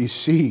 Well, you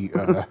see,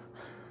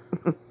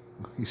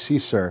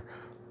 sir.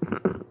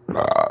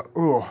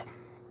 All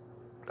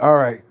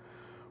right.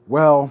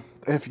 Well,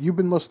 if you've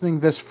been listening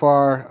this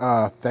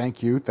far,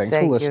 thank you. Thanks for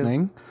Thank you.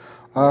 listening.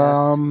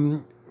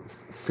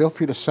 Feel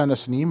free to send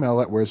us an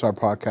email at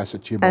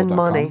where'sOurPodcast@gmail.com. And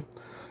money.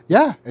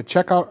 Yeah, and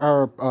check out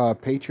our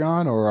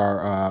Patreon or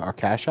our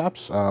Cash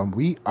Apps.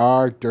 We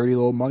are dirty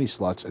little money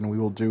sluts, and we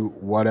will do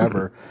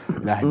whatever.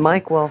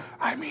 Mike will.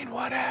 I mean,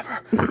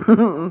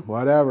 whatever.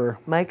 Whatever.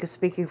 Mike is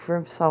speaking for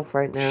himself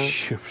right now.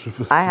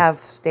 I have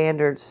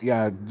standards.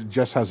 Yeah,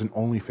 Jess has an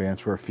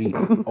OnlyFans for her feet.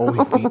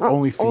 Only feet.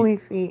 Only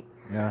feet.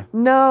 Yeah.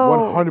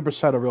 No.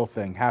 100% a real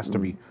thing. Has to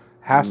be.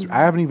 I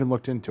haven't even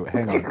looked into it.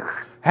 Hang on.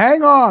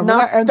 Hang on.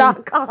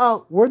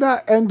 Nuts.com. We're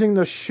not ending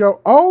the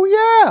show. Oh,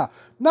 yeah.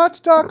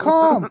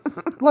 Nuts.com.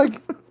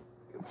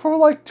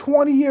 For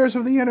 20 years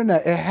of the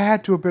internet, it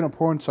had to have been a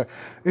porn site.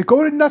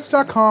 Go to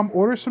nuts.com,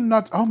 order some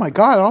nuts. Oh, my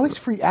God. All these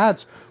free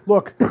ads.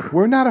 Look,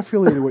 we're not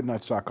affiliated with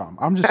nuts.com.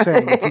 I'm just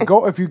saying,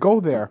 if you go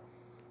there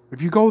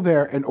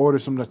and order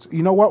some nuts,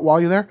 you know what? While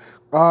you're there,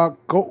 go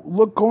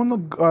in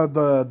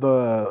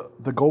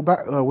the go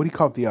back. What do you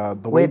call it?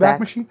 The Wayback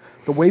Machine.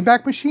 The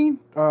Wayback Machine.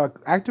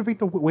 Activate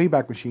the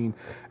Wayback Machine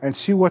and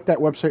see what that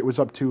website was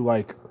up to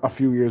a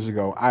few years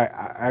ago.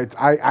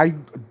 I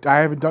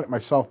haven't done it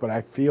myself, but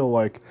I feel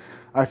like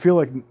that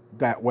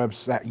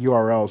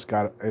URL's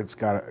had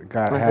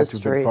to have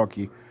been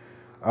funky.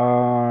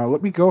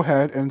 Let me go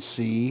ahead and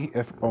see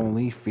if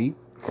OnlyFeet.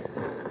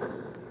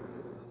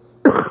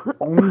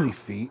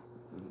 OnlyFeet.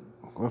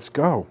 Let's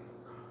go.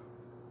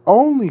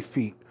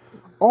 OnlyFans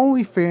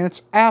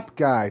app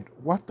guide.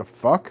 What the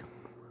fuck?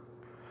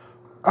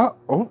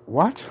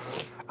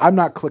 What? I'm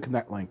not clicking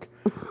that link.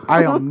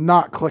 I am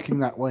not clicking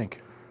that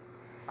link.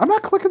 I'm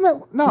not clicking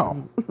that.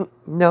 No.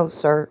 No,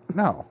 sir.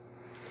 No.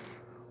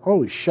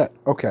 Holy shit.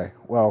 Okay.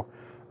 Well,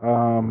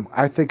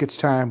 I think it's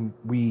time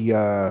we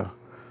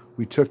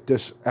took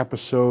this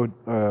episode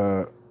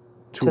to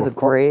the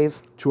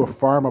grave. To a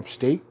farm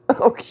upstate.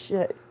 Oh,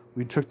 shit.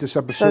 We took this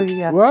episode. So,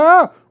 yeah.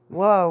 Whoa!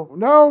 Whoa.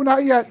 No,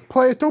 not yet.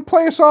 Don't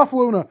play us off,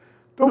 Luna.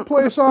 Don't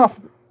play us off.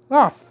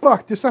 Ah,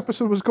 fuck! This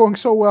episode was going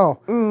so well.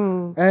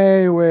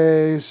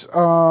 Anyways,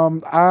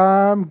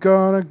 I'm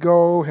gonna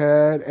go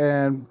ahead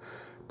and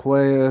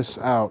play us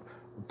out.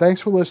 Thanks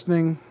for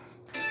listening,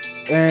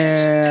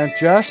 and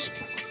Jess,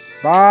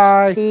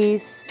 bye.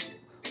 Peace.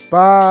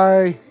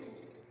 Bye.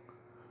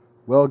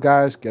 Well,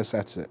 guys, guess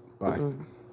that's it. Bye.